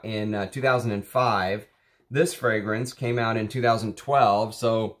came out in 2005. This fragrance came out in 2012.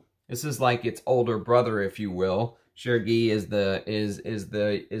 So this is like its older brother, if you will. Chergui is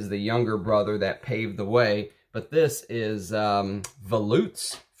the younger brother that paved the way. But this is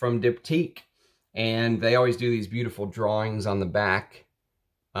Volutes from Diptyque. And they always do these beautiful drawings on the back.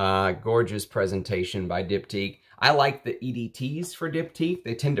 Gorgeous presentation by Diptyque. I like the EDTs for Diptyque.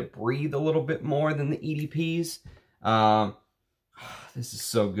 They tend to breathe a little bit more than the EDPs. This is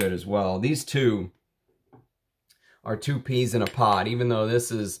so good as well. These two are two peas in a pod. Even though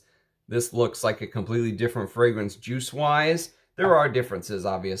this looks like a completely different fragrance juice-wise, there are differences,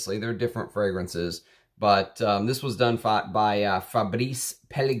 obviously. They're different fragrances. But this was done by Fabrice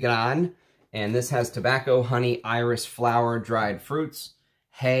Pellegrin. And this has tobacco, honey, iris, flower, dried fruits,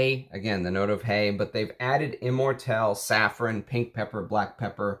 hay. Again, the note of hay. But they've added immortelle, saffron, pink pepper, black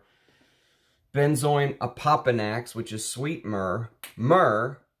pepper, benzoin, apopanax, which is sweet myrrh,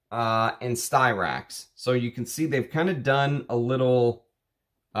 and styrax. So you can see they've kind of done a little...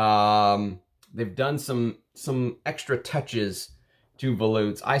 they've done some extra touches to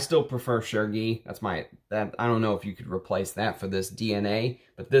Volutes. I still prefer Chergui. I don't know if you could replace that for this DNA,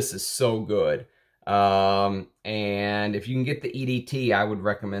 but this is so good. And if you can get the EDT, I would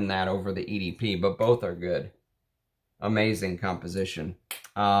recommend that over the EDP, but both are good. Amazing composition.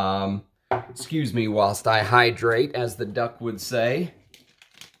 Excuse me whilst I hydrate, as the duck would say.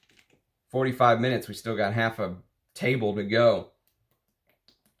 45 minutes, we still got half a table to go.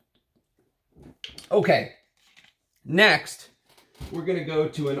 Okay, next, we're going to go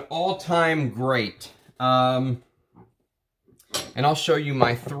to an all-time great. And I'll show you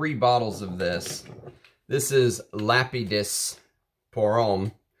my 3 bottles of this. This is Lapidus pour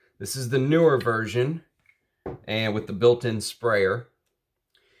Homme. This is the newer version, and with the built-in sprayer.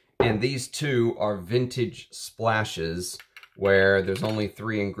 And these two are vintage splashes, where there's only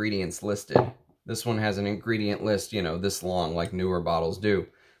 3 ingredients listed. This one has an ingredient list, you know, this long, like newer bottles do.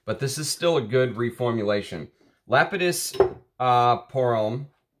 But this is still a good reformulation. Lapidus pour Homme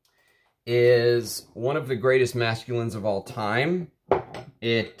is one of the greatest masculines of all time.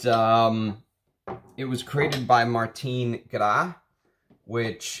 It was created by Martin Gras,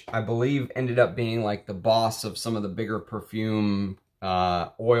 which I believe ended up being like the boss of some of the bigger perfume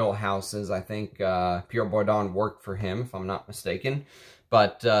oil houses. I think Pierre Bourdon worked for him, if I'm not mistaken.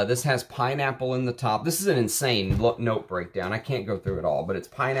 But this has pineapple in the top. This is an insane note breakdown. I can't go through it all, but it's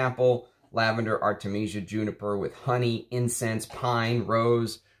pineapple, lavender, artemisia, juniper with honey, incense, pine,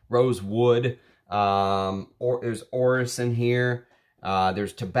 rose, rosewood. There's orris in here.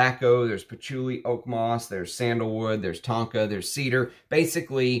 There's tobacco, there's patchouli, oak moss, there's sandalwood, there's tonka, there's cedar.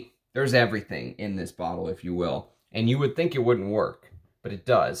 Basically, there's everything in this bottle, if you will. And you would think it wouldn't work, but it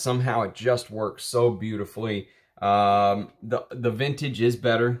does. Somehow it just works so beautifully. The vintage is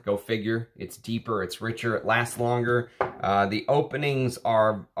better, go figure. It's deeper, it's richer, it lasts longer. The openings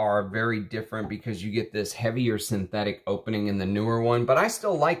are very different because you get this heavier synthetic opening in the newer one, but I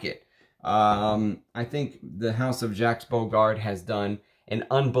still like it. I think the House of Jacques Bogart has done an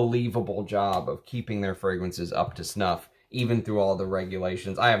unbelievable job of keeping their fragrances up to snuff, even through all the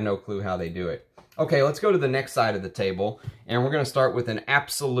regulations. I have no clue how they do it. Okay, let's go to the next side of the table, and we're going to start with an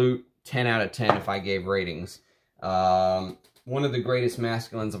absolute 10 out of 10 if I gave ratings. One of the greatest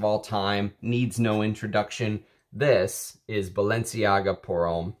masculines of all time, needs no introduction. This is Balenciaga pour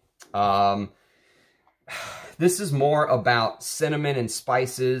Homme. This is more about cinnamon and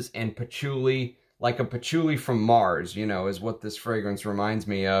spices and patchouli, like a patchouli from Mars, you know, is what this fragrance reminds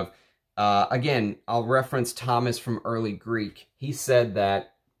me of. Again, I'll reference Thomas from Early Greek. He said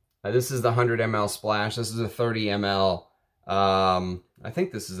that this is the 100 ml splash. This is a 30 ml. I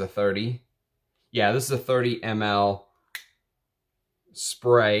think this is a 30. Yeah, this is a 30 ml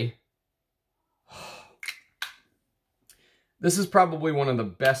spray. This is probably one of the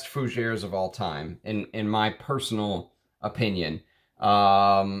best fougères of all time, in my personal opinion.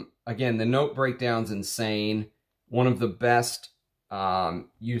 Again, the note breakdown's insane. One of the best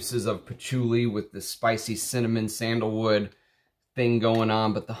uses of patchouli with the spicy cinnamon sandalwood thing going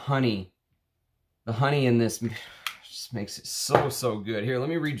on, but the honey in this just makes it so good. Here, let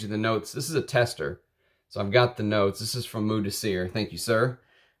me read you the notes. This is a tester, so I've got the notes. This is from Mou Desir. Thank you, sir.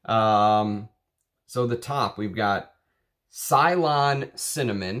 So the top, we've got Ceylon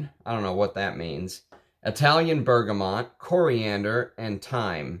cinnamon, I don't know what that means, Italian bergamot, coriander, and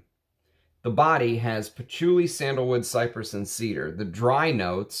thyme. The body has patchouli, sandalwood, cypress, and cedar. The dry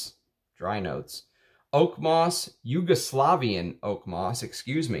notes, oak moss, Yugoslavian oak moss,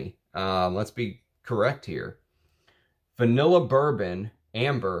 excuse me, let's be correct here, vanilla bourbon,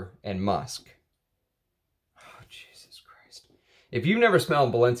 amber, and musk. If you've never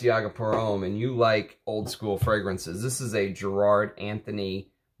smelled Balenciaga pour Homme and you like old school fragrances, this is a Gerard Anthony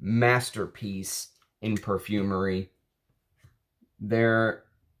masterpiece in perfumery. There's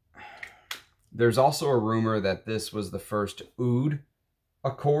also a rumor that this was the first oud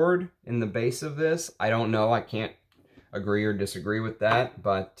accord in the base of this. I don't know. I can't agree or disagree with that,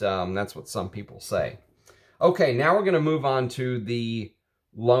 but that's what some people say. Okay, now we're going to move on to the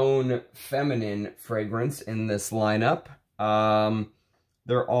lone feminine fragrance in this lineup.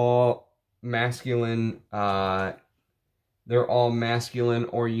 They're all masculine. They're all masculine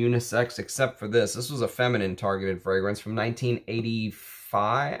or unisex except for this. This was a feminine targeted fragrance from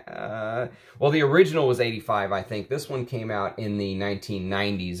 1985. Well, the original was 85, I think. This one came out in the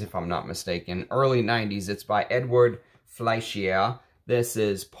 1990s, if I'm not mistaken. Early 90s. It's by Edward Fleischier. This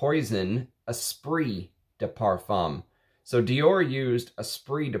is Poison Esprit de Parfum. So Dior used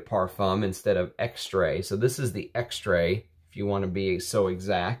Esprit de Parfum instead of Extrait. So this is the Extrait, if you want to be so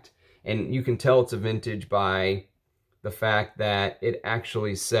exact. And you can tell it's a vintage by the fact that it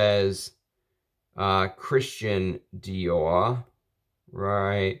actually says Christian Dior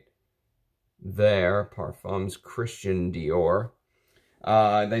right there. Parfums Christian Dior.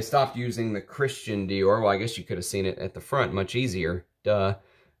 They stopped using the Christian Dior. Well, I guess you could have seen it at the front. Much easier. Duh.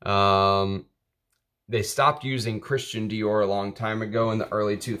 They stopped using Christian Dior a long time ago in the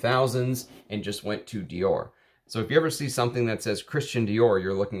early 2000s and just went to Dior. So if you ever see something that says Christian Dior,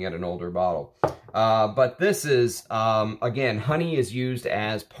 you're looking at an older bottle. But this is, again, honey is used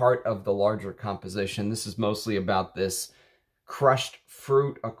as part of the larger composition. This is mostly about this crushed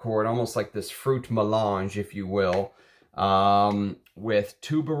fruit accord, almost like this fruit melange, if you will, with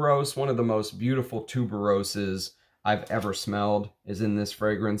tuberose. One of the most beautiful tuberoses I've ever smelled is in this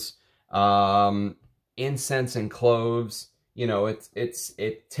fragrance. Incense and cloves. You know,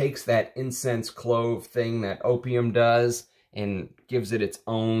 it takes that incense clove thing that opium does and gives it its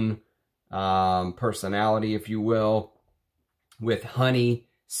own personality, if you will, with honey,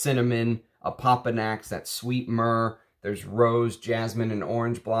 cinnamon, opopanax, that sweet myrrh. There's rose, jasmine, and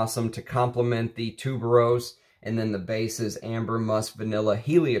orange blossom to complement the tuberose. And then the base is amber, musk, vanilla,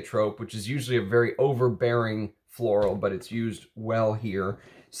 heliotrope, which is usually a very overbearing floral, but it's used well here.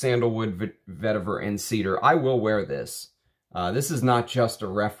 Sandalwood, vetiver, and cedar. I will wear this. This is not just a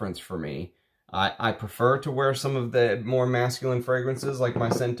reference for me. I prefer to wear some of the more masculine fragrances, like my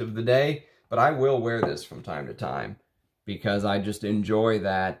scent of the day, but I will wear this from time to time because I just enjoy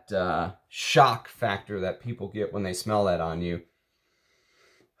that shock factor that people get when they smell that on you.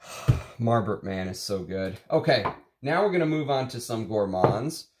 Marbert Man is so good. Okay, now we're going to move on to some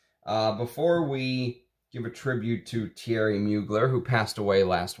gourmands. Before we give a tribute to Thierry Mugler, who passed away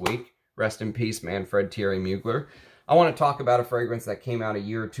last week. Rest in peace, Manfred Thierry Mugler. I want to talk about a fragrance that came out a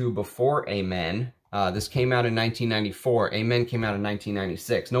year or two before A Men. This came out in 1994. A Men came out in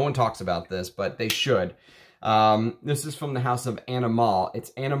 1996. No one talks about this, but they should. This is from the house of Animale.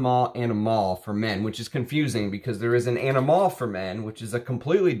 It's Animale Animale for men, which is confusing because there is an Animale for men, which is a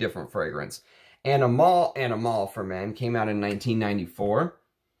completely different fragrance. Animale Animale for men came out in 1994.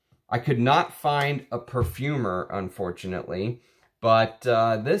 I could not find a perfumer, unfortunately, but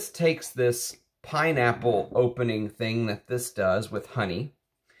this takes this pineapple opening thing that this does with honey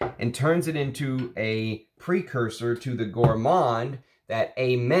and turns it into a precursor to the gourmand that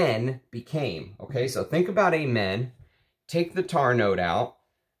A Men became. Okay, so think about A Men. Take the tar note out.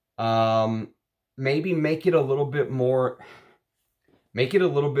 Maybe make it a little bit more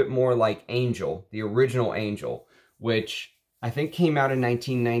like Angel, the original Angel, which I think came out in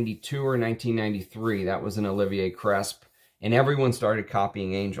 1992 or 1993. That was an Olivier Cresp, and everyone started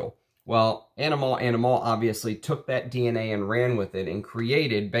copying Angel. Well, Animale Animale obviously took that DNA and ran with it and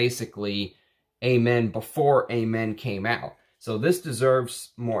created basically A Men before A Men came out. So this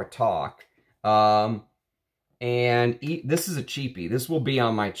deserves more talk. And this is a cheapie. This will be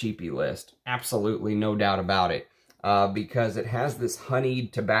on my cheapie list. Absolutely, no doubt about it. Because it has this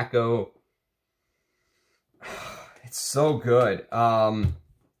honeyed tobacco. It's so good.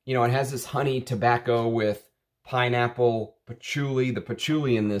 You know, it has this honey tobacco with pineapple, patchouli. The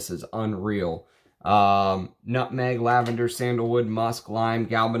patchouli in this is unreal. Nutmeg, lavender, sandalwood, musk, lime,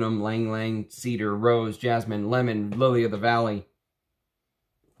 galbanum, lang-lang, cedar, rose, jasmine, lemon, lily of the valley.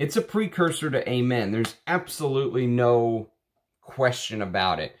 It's a precursor to A Men. There's absolutely no question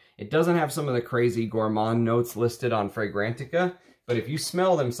about it. It doesn't have some of the crazy gourmand notes listed on Fragrantica, but if you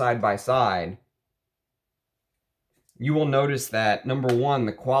smell them side by side, you will notice that, number one,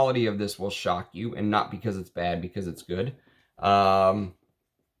 the quality of this will shock you, and not because it's bad, because it's good.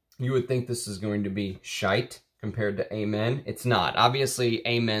 You would think this is going to be shite compared to A Men. It's not. Obviously,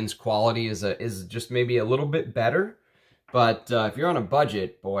 A Men's quality is just maybe a little bit better, but if you're on a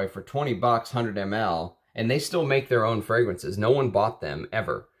budget, boy, for 20 bucks, 100 ml, and they still make their own fragrances. No one bought them,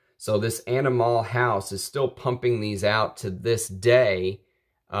 ever. So this Animale house is still pumping these out to this day.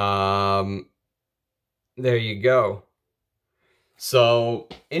 There you go. So,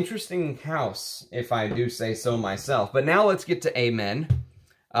 interesting house, if I do say so myself. But now let's get to A Men.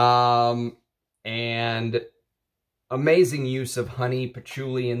 And amazing use of honey,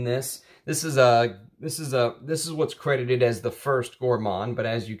 patchouli in this. This is what's credited as the first gourmand, but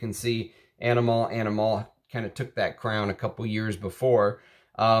as you can see, Animale Animale kind of took that crown a couple years before.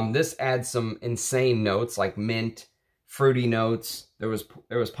 This adds some insane notes like mint, fruity notes. There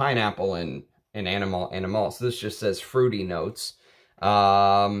was pineapple in Animale Animale, so this just says fruity notes.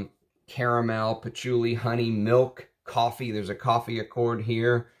 Caramel, patchouli, honey, milk, coffee. There's a coffee accord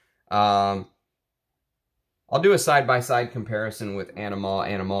here. I'll do a side-by-side comparison with Animale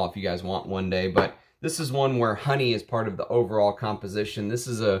Animale if you guys want one day, but this is one where honey is part of the overall composition. This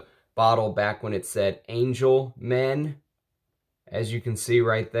is a bottle back when it said Angel Men, as you can see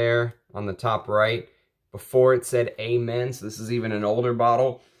right there on the top right, before it said A Men, so this is even an older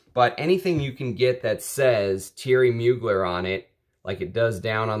bottle. But anything you can get that says Thierry Mugler on it, like it does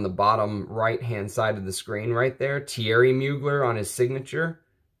down on the bottom right-hand side of the screen right there, Thierry Mugler on his signature,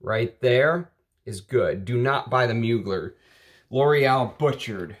 right there, is good. Do not buy the Mugler. L'Oreal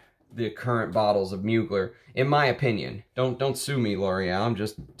butchered the current bottles of Mugler, in my opinion. Don't sue me, L'Oreal. I'm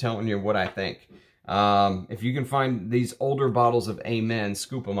just telling you what I think. If you can find these older bottles of A Men,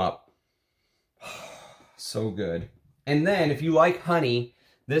 scoop them up. So good. And then, if you like honey,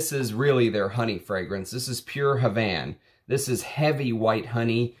 this is really their honey fragrance. This is pure Havane. This is heavy white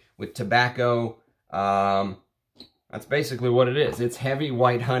honey with tobacco. That's basically what it is. It's heavy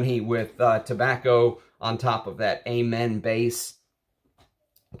white honey with tobacco on top of that A Men base.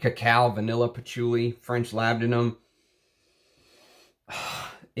 Cacao, vanilla, patchouli, French labdanum.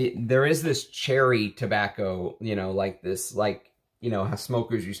 There is this cherry tobacco, you know, like this, like, you know, how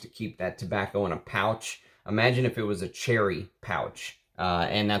smokers used to keep that tobacco in a pouch. Imagine if it was a cherry pouch.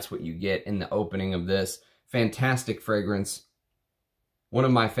 And that's what you get in the opening of this. fantastic fragrance. One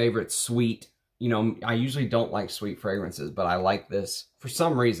of my favorite sweet, you know, I usually don't like sweet fragrances, but I like this for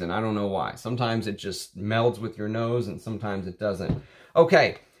some reason. I don't know why. Sometimes it just melds with your nose and sometimes it doesn't.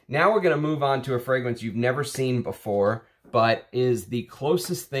 Okay, now we're going to move on to a fragrance you've never seen before, but is the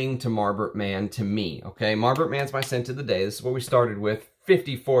closest thing to Marbert Man to me, okay? Marbert Man's my scent of the day. This is what we started with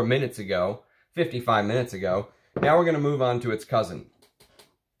 55 minutes ago. Now we're going to move on to its cousin.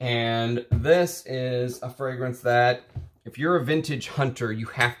 And this is a fragrance that, if you're a vintage hunter, you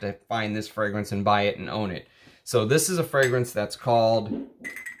have to find this fragrance and buy it and own it. So this is a fragrance that's called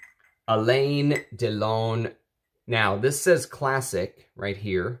Alain Delon. Now, this says classic right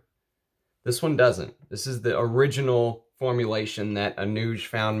here. This one doesn't. This is the original formulation that Amouage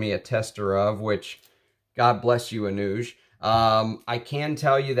found me a tester of, which, God bless you, Amouage. I can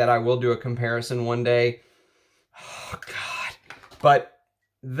tell you that I will do a comparison one day. Oh, God. But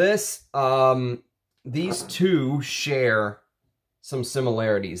this, these two share some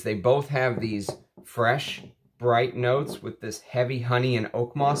similarities. They both have these fresh, bright notes with this heavy honey and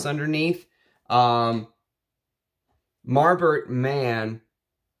oak moss underneath. Marbert Man,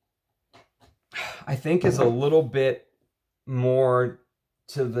 I think, is a little bit more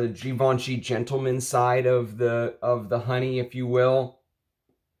to the Givenchy Gentlemen side of the honey, if you will.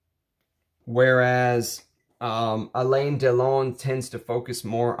 Whereas Alain Delon tends to focus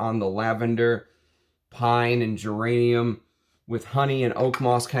more on the lavender, pine, and geranium, with honey and oak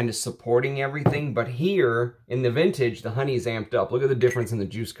moss kind of supporting everything. But here, in the vintage, the honey is amped up. Look at the difference in the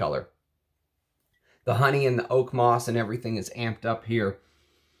juice color. The honey and the oak moss and everything is amped up here.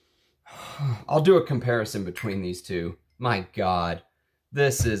 I'll do a comparison between these two. My God.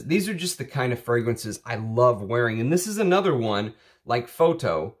 These are just the kind of fragrances I love wearing. And this is another one, like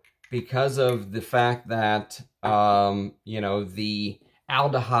Photo, because of the fact that, you know, the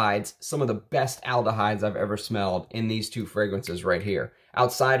aldehydes, some of the best aldehydes I've ever smelled in these two fragrances right here.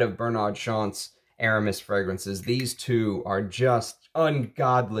 Outside of Bernard Chant's Aramis fragrances, these two are just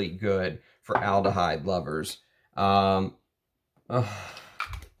ungodly good for aldehyde lovers. I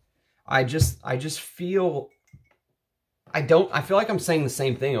just feel, I feel like I'm saying the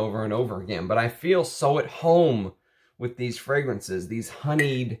same thing over and over again, but I feel so at home with these fragrances, these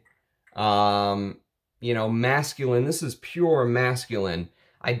honeyed, you know, masculine. This is pure masculine.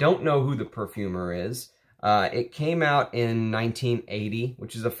 I don't know who the perfumer is. It came out in 1980,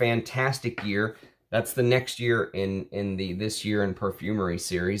 which is a fantastic year. That's the next year in the This Year in Perfumery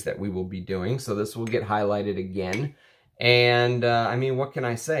series that we will be doing. So this will get highlighted again. And, I mean, what can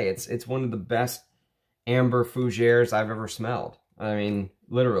I say? It's one of the best amber fougères I've ever smelled. I mean,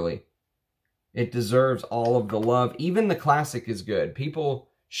 literally. It deserves all of the love. Even the classic is good. People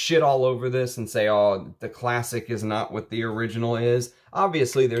shit all over this and say, oh, the classic is not what the original is.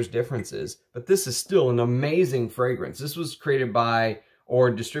 Obviously, there's differences. But this is still an amazing fragrance. This was created by, or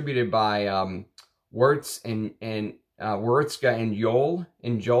distributed by, Wurzka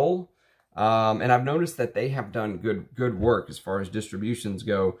and Joel. And I've noticed that they have done good work as far as distributions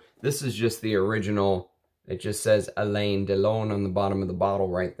go. This is just the original. It just says Alain Delon on the bottom of the bottle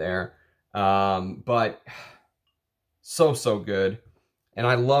right there. But so good. And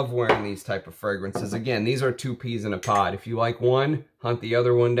I love wearing these type of fragrances. Again, these are two peas in a pod. If you like one, hunt the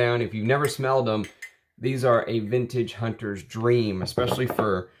other one down. If you've never smelled them, these are a vintage hunter's dream, especially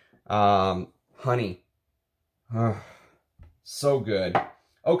for honey. So good.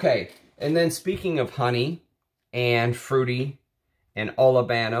 Okay, and then speaking of honey and fruity and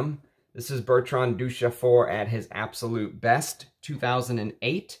olibanum, this is Bertrand Duchaufour at his absolute best,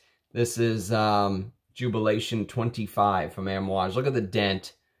 2008. This is Jubilation 25 from Amouage. Look at the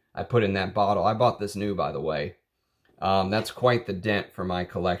dent I put in that bottle. I bought this new, by the way. That's quite the dent for my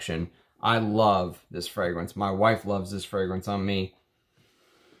collection. I love this fragrance. My wife loves this fragrance on me.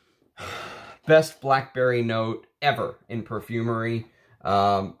 Best blackberry note ever in perfumery,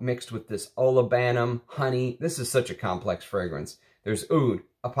 mixed with this olibanum, honey. This is such a complex fragrance. There's oud,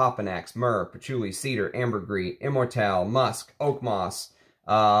 apopanax, myrrh, patchouli, cedar, ambergris, immortelle, musk, oak moss,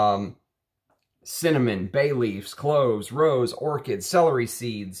 cinnamon, bay leaves, cloves, rose, orchid, celery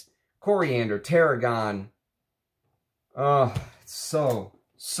seeds, coriander, tarragon. Oh, it's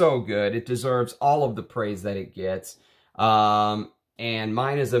so good. It deserves all of the praise that it gets. And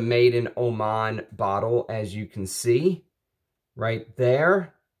mine is a made in Oman bottle, as you can see right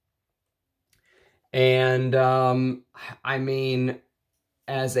there. And, I mean,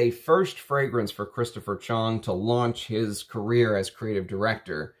 as a first fragrance for Christopher Chong to launch his career as creative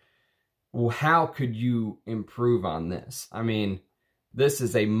director, well, how could you improve on this? I mean, this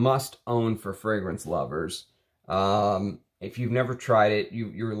is a must-own for fragrance lovers. If you've never tried it,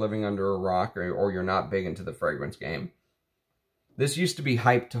 you're living under a rock, or you're not big into the fragrance game. This used to be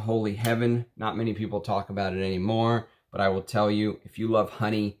hyped to holy heaven. Not many people talk about it anymore, but I will tell you, if you love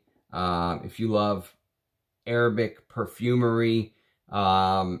honey, if you love Arabic perfumery,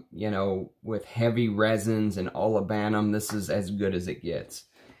 you know, with heavy resins and olibanum, this is as good as it gets.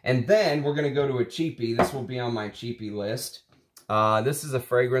 And then we're going to go to a cheapie. This will be on my cheapie list. This is a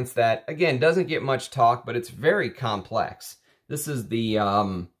fragrance that, again, doesn't get much talk, but it's very complex. This is the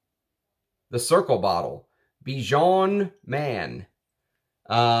circle bottle, Bijan Men.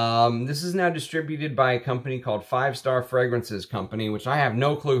 This is now distributed by a company called 5 Star Fragrances Company, which I have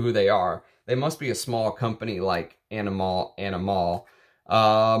no clue who they are. They must be a small company like Animale.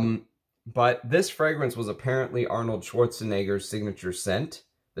 But this fragrance was apparently Arnold Schwarzenegger's signature scent,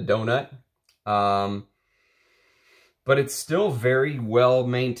 the donut. But it's still very well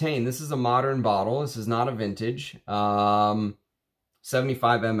maintained. This is a modern bottle. This is not a vintage.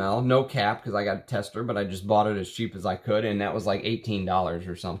 75 ml, no cap, because I got a tester, but I just bought it as cheap as I could, and that was like $18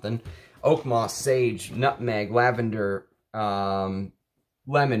 or something. Oak moss, sage, nutmeg, lavender,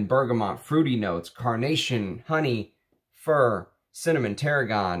 lemon, bergamot, fruity notes, carnation, honey, fir, cinnamon,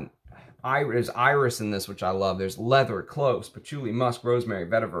 tarragon. There's iris in this, which I love. There's leather, cloves, patchouli, musk, rosemary,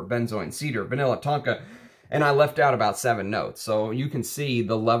 vetiver, benzoin, cedar, vanilla, tonka, and I left out about 7 notes. So you can see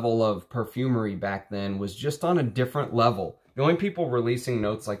the level of perfumery back then was just on a different level. The only people releasing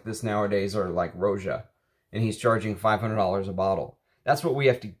notes like this nowadays are like Roja, and he's charging $500 a bottle. That's what we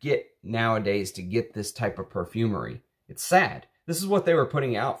have to get nowadays to get this type of perfumery. It's sad. This is what they were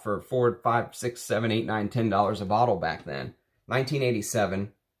putting out for $4, $5, $6, $7, $8, $9, $10 a bottle back then.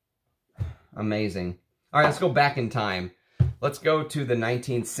 1987. Amazing. All right, let's go back in time. Let's go to the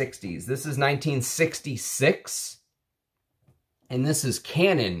 1960s. This is 1966, and this is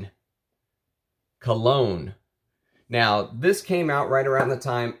Kanøn Cologne. Now, this came out right around the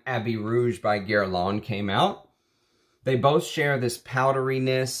time Abbey Rouge by Guerlain came out. They both share this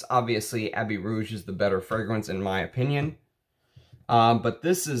powderiness. Obviously, Abbey Rouge is the better fragrance, in my opinion. But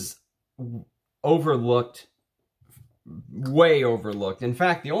this is overlooked, way overlooked. In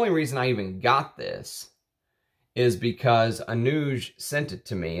fact, the only reason I even got this is because Amouage sent it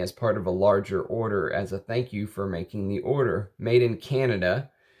to me as part of a larger order as a thank you for making the order. Made in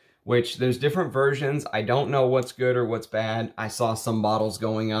Canada, which there's different versions. I don't know what's good or what's bad. I saw some bottles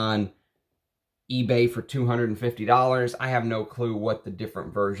going on eBay for $250. I have no clue what the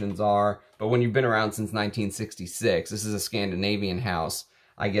different versions are. But when you've been around since 1966, this is a Scandinavian house.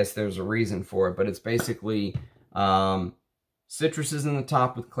 I guess there's a reason for it. But it's basically citruses in the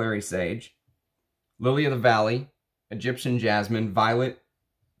top with clary sage, lily of the valley, Egyptian jasmine, violet,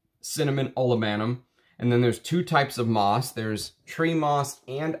 cinnamon, olibanum. And then there's 2 types of moss. There's tree moss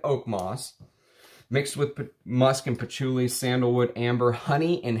and oak moss, mixed with musk and patchouli, sandalwood, amber,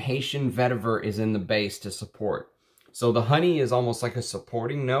 honey, and Haitian vetiver is in the base to support. So the honey is almost like a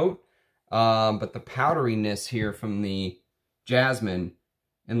supporting note, but the powderiness here from the jasmine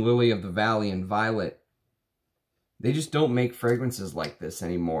and lily of the valley and violet, they just don't make fragrances like this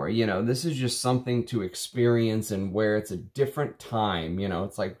anymore. You know, this is just something to experience and where it's a different time. You know,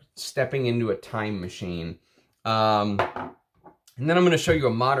 it's like stepping into a time machine. And then I'm going to show you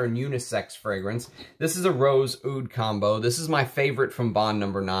a modern unisex fragrance. This is a Rose Oud combo. This is my favorite from Bond No.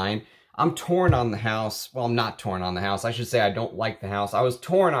 9. I'm torn on the house. Well, I'm not torn on the house. I should say I don't like the house. I was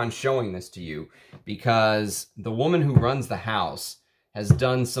torn on showing this to you because the woman who runs the house has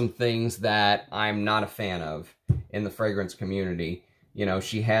done some things that I'm not a fan of in the fragrance community. You know,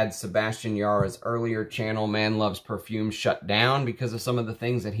 she had Sebastian Yara's earlier channel, Man Loves Perfume, shut down because of some of the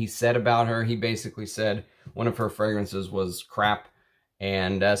things that he said about her. He basically said one of her fragrances was crap,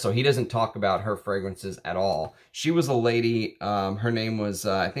 and so he doesn't talk about her fragrances at all. She was a lady, her name was,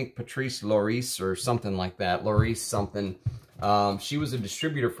 I think, Patrice Loris or something like that, Loris something. She was a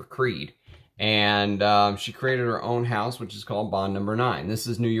distributor for Creed. And she created her own house, which is called Bond No. 9. This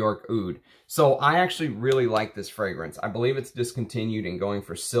is New York Oud. So I actually really like this fragrance. I believe it's discontinued and going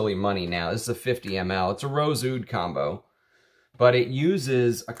for silly money now. This is a 50 ml. It's a Rose Oud combo. But it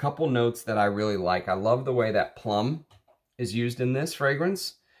uses a couple notes that I really like. I love the way that plum is used in this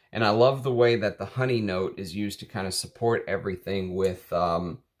fragrance. And I love the way that the honey note is used to kind of support everything with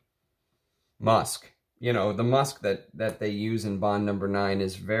musk. You know, the musk that they use in Bond No. 9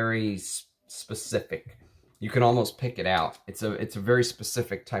 is very specific. You can almost pick it out. It's a very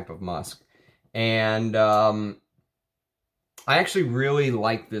specific type of musk. And I actually really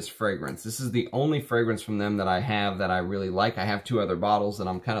like this fragrance. This is the only fragrance from them that I have that I really like. I have 2 other bottles that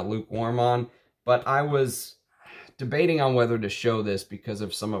I'm kind of lukewarm on, but I was debating on whether to show this because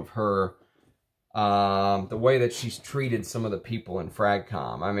of some of her the way that she's treated some of the people in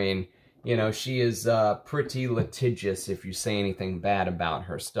Fragcom. I mean, you know, she is pretty litigious if you say anything bad about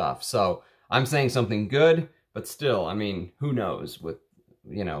her stuff. So I'm saying something good, but still, I mean, who knows? With,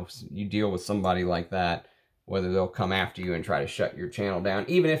 you know, you deal with somebody like that, whether they'll come after you and try to shut your channel down,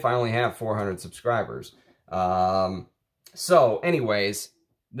 even if I only have 400 subscribers. So anyways,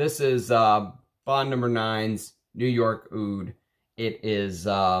 this is Bond number 9's New York Oud. It is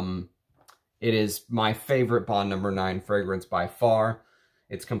my favorite Bond number 9 fragrance by far.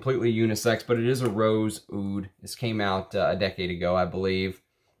 It's completely unisex, but it is a rose oud. This came out a decade ago, I believe.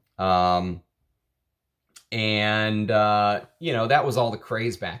 You know, that was all the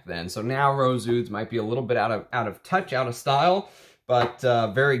craze back then. So now rose ouds might be a little bit out of touch, out of style, but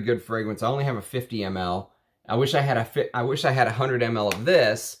very good fragrance. I only have a 50 ml. I wish I had 100 ml of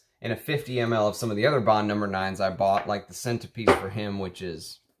this and a 50 ml of some of the other Bond number 9s I bought, like the Centerpiece for Him, which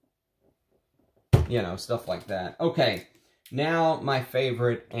is, you know, stuff like that. Okay, now my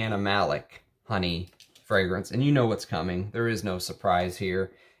favorite Animalic honey fragrance, and you know what's coming. There is no surprise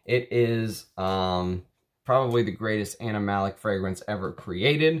here. It is probably the greatest Animalic fragrance ever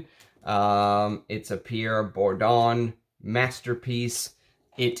created. It's a Pierre Bourdon masterpiece.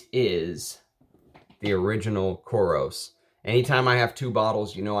 It is the original Kouros. Anytime I have 2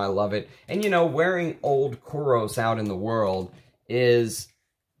 bottles, you know I love it. And, you know, wearing old Kouros out in the world is,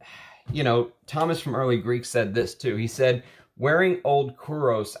 you know, Thomas from Early Greek said this too. He said, wearing old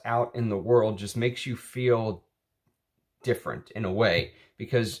Kouros out in the world just makes you feel different in a way.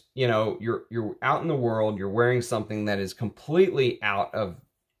 Because, you know, you're out in the world, you're wearing something that is completely out of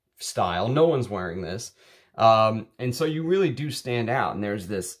style. No one's wearing this. And so you really do stand out. And there's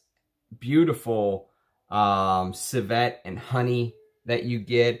this beautiful civet and honey that you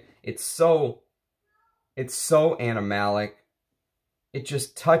get. It's so animalic. It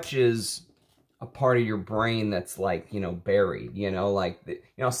just touches a part of your brain that's like, you know, buried, you know, like, you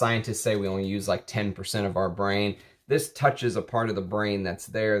know, scientists say we only use like 10% of our brain. This touches a part of the brain that's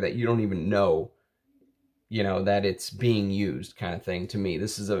there that you don't even know, you know, that it's being used, kind of thing. To me,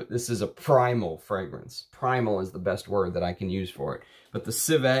 this is a primal fragrance. Primal is the best word that I can use for it. But the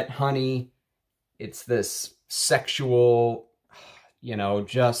civet, honey, it's this sexual, you know,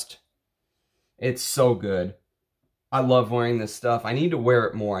 just, it's so good. I love wearing this stuff. I need to wear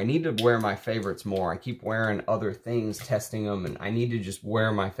it more. I need to wear my favorites more. I keep wearing other things, testing them, and I need to just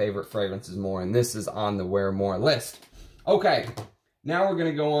wear my favorite fragrances more, and this is on the wear more list. Okay, now we're going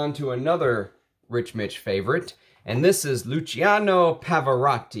to go on to another Rich Mitch favorite, and this is Luciano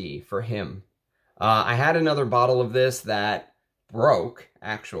Pavarotti for Him. I had another bottle of this that broke,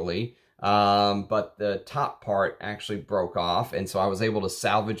 actually, but the top part actually broke off, and so I was able to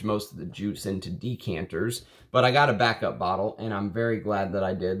salvage most of the juice into decanters. But I got a backup bottle, and I'm very glad that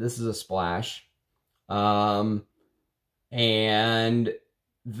I did. This is a splash. And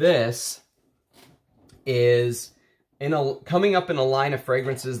this is coming up in a line of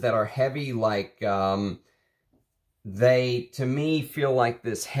fragrances that are heavy, like, they, to me, feel like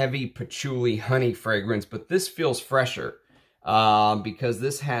this heavy patchouli honey fragrance, but this feels fresher, because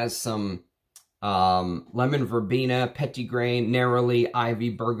this has some lemon verbena, petitgrain, neroli, ivy,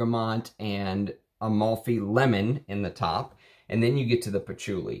 bergamot, and Amalfi lemon in the top, and then you get to the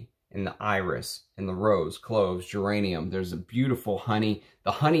patchouli and the iris and the rose, cloves, geranium. There's a beautiful honey.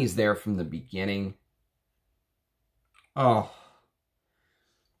 The honey's there from the beginning. Oh,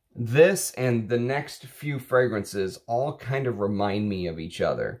 this and the next few fragrances all kind of remind me of each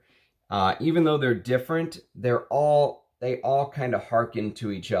other. Even though they're different, they all kind of hearken to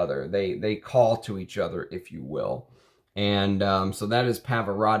each other. They call to each other, if you will. And so that is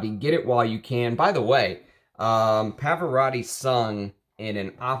Pavarotti. Get it while you can. By the way, Pavarotti sung in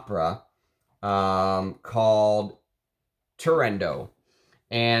an opera called Turandot.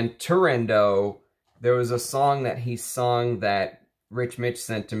 And Turandot, there was a song that he sung that Rich Mitch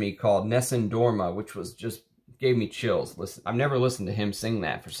sent to me called Nessun Dorma, which was just, gave me chills. Listen, I've never listened to him sing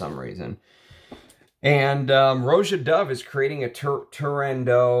that for some reason. And Roja Dove is creating a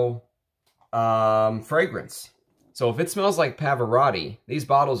Turandot fragrance. So if it smells like Pavarotti, these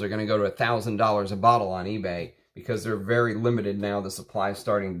bottles are going to go to $1,000 a bottle on eBay because they're very limited now. The supply is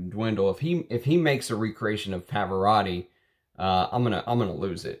starting to dwindle. If he makes a recreation of Pavarotti, I'm gonna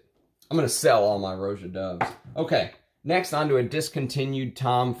lose it. I'm gonna sell all my Roja Doves. Okay, next on to a discontinued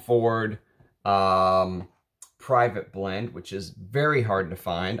Tom Ford private blend, which is very hard to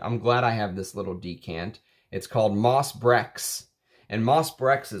find. I'm glad I have this little decant. It's called Moss Brex, and Moss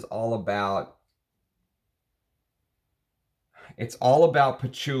Brex is all about. It's all about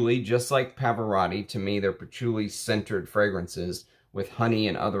patchouli, just like Pavarotti. To me, they're patchouli-centered fragrances with honey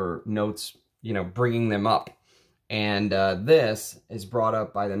and other notes you know, bringing them up. And this is brought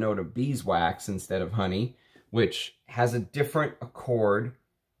up by the note of beeswax instead of honey, which has a different accord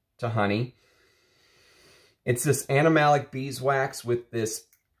to honey. It's this animalic beeswax with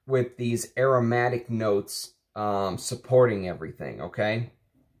these aromatic notes supporting everything, okay?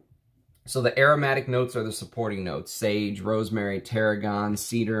 So the aromatic notes are the supporting notes: sage, rosemary, tarragon,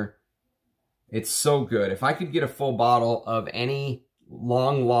 cedar. It's so good. If I could get a full bottle of any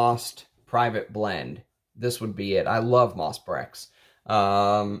long-lost private blend, this would be it. I love Moss Brex.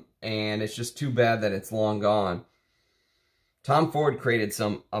 And it's just too bad that it's long gone. Tom Ford created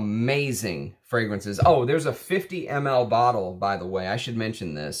some amazing fragrances. Oh, there's a 50 ml bottle, by the way. I should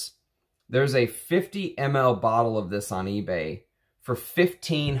mention this. There's a 50 ml bottle of this on eBay for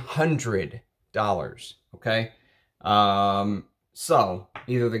 $1,500, okay? So,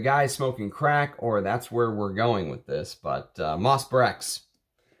 either the guy's smoking crack or that's where we're going with this. But Moss Brex,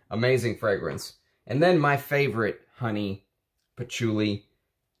 amazing fragrance. And then my favorite honey patchouli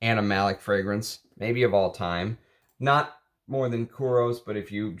animalic fragrance, maybe of all time. Not more than Kouros, but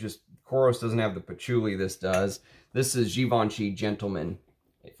if you just... Kouros doesn't have the patchouli, this does. This is Givenchy Gentlemen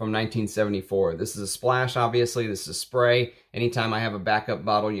from 1974. This is a splash, obviously. This is spray. Anytime I have a backup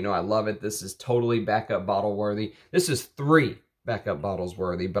bottle, you know I love it. This is totally backup bottle worthy. This is 3 backup bottles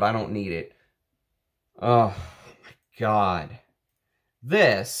worthy, but I don't need it. Oh, my God.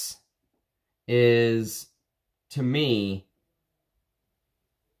 This is, to me,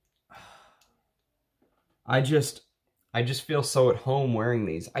 I just feel so at home wearing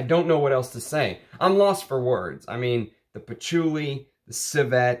these. I don't know what else to say. I'm lost for words. I mean, the patchouli, the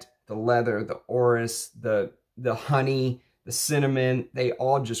civet, the leather, the orris, the honey, the cinnamon, they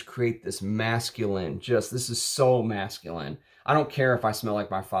all just create this masculine, this is so masculine. I don't care if I smell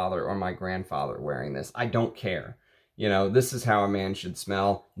like my father or my grandfather wearing this. I don't care. You know, this is how a man should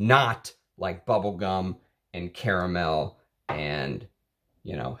smell, not like bubblegum and caramel and,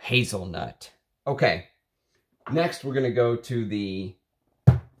 you know, hazelnut. Okay, next we're going to go to the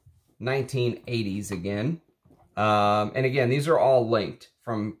 1980s again. And again, these are all linked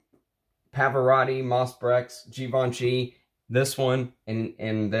from Pavarotti, Moss Brex, Givenchy, this one,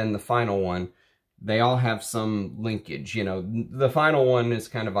 and then the final one. They all have some linkage, you know. The final one is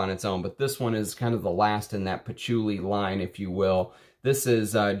kind of on its own, but this one is kind of the last in that patchouli line, if you will. This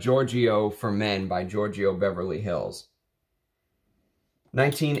is Giorgio for Men by Giorgio Beverly Hills.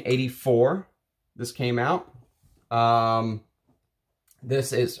 1984, this came out.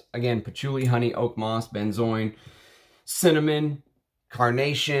 This is, again, patchouli, honey, oak moss, benzoin, cinnamon,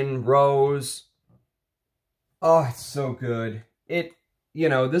 carnation, rose. Oh, it's so good. You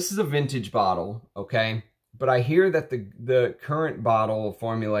know, this is a vintage bottle, okay? But I hear that the current bottle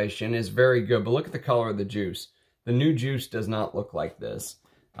formulation is very good. But look at the color of the juice. The new juice does not look like this.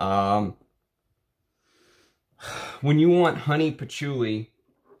 When you want honey patchouli,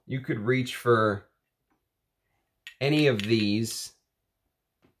 you could reach for any of these.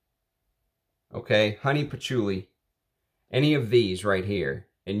 Okay, honey patchouli. Any of these right here,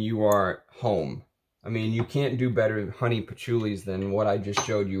 and you are home. I mean, you can't do better honey patchoulis than what I just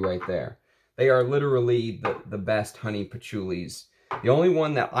showed you right there. They are literally the best honey patchoulis. The only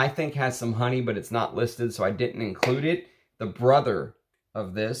one that I think has some honey, but it's not listed, so I didn't include it, the brother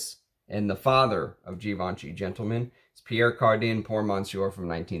of this and the father of Givenchy Gentlemen, is Pierre Cardin Pour Monsieur from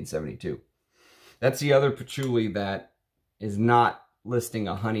 1972. That's the other patchouli that is not listing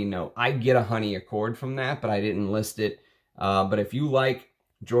a honey note. I get a honey accord from that, but I didn't list it. But if you like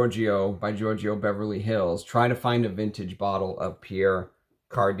Giorgio by Giorgio Beverly Hills, try to find a vintage bottle of Pierre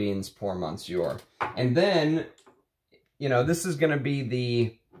Cardin's Pour Monsieur. And then, you know, this is going to be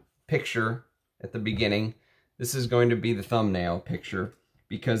the picture at the beginning. This is going to be the thumbnail picture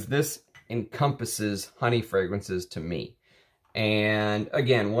because this encompasses honey fragrances to me. And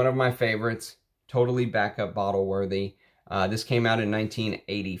again, one of my favorites, totally backup bottle worthy. This came out in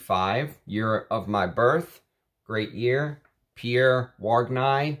 1985, year of my birth. Great year. Pierre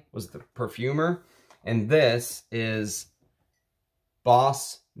Wargny was the perfumer. And this is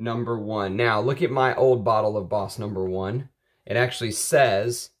Boss Number 1. Now, look at my old bottle of Boss Number 1. It actually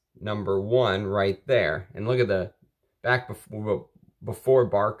says number 1 right there. And look at the back before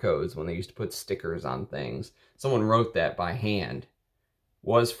barcodes when they used to put stickers on things. Someone wrote that by hand.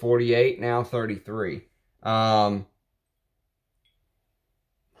 Was 48, now 33. My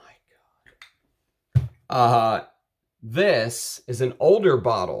God. This is an older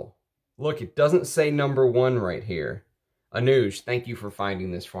bottle. Look, it doesn't say number 1 right here. Anoush, thank you for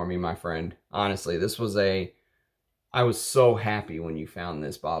finding this for me, my friend. Honestly, this was I was so happy when you found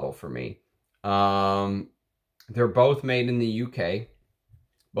this bottle for me. They're both made in the UK.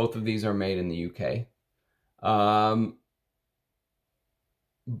 Both of these are made in the UK.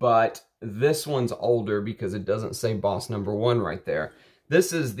 But this one's older because it doesn't say Boss #1 right there.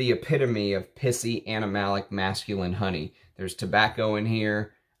 This is the epitome of pissy, animalic, masculine honey. There's tobacco in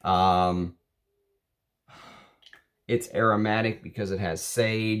here. It's aromatic because it has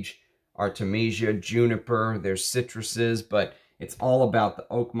sage, artemisia, juniper. There's citruses, but it's all about the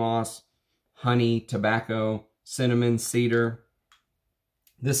oak moss, honey, tobacco, cinnamon, cedar.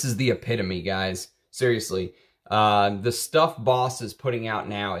 This is the epitome, guys. Seriously. The stuff Boss is putting out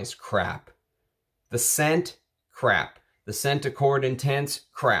now is crap. The scent, crap. The Scent Accord Intense,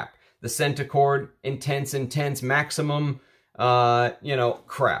 crap. The Scent Accord Intense Maximum, you know,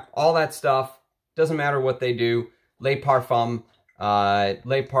 crap. All that stuff, doesn't matter what they do. Le Parfum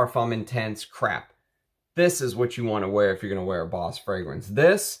Intense, crap. This is what you want to wear if you're going to wear a Boss fragrance.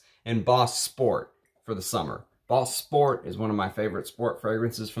 This and Boss Sport for the summer. Boss Sport is one of my favorite sport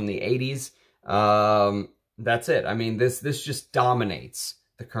fragrances from the 80s. That's it. I mean, this just dominates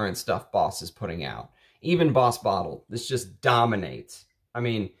the current stuff Boss is putting out. Even Boss Bottled, this just dominates. I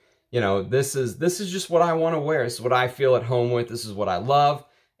mean, you know, this is just what I want to wear. This is what I feel at home with. This is what I love.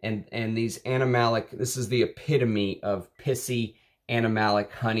 And these animalic, this is the epitome of pissy,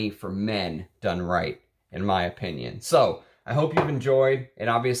 animalic honey for men done right, in my opinion. So, I hope you've enjoyed. It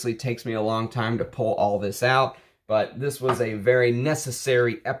obviously takes me a long time to pull all this out, but this was a very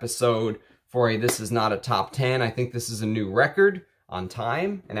necessary episode for a This Is Not a Top 10. I think this is a new record on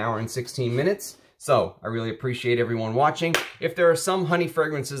time, 1 hour and 16 minutes. So, I really appreciate everyone watching. If there are some honey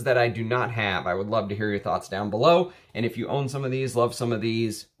fragrances that I do not have, I would love to hear your thoughts down below. And if you own some of these, love some of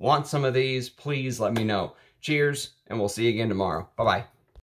these, want some of these, please let me know. Cheers, and we'll see you again tomorrow. Bye-bye.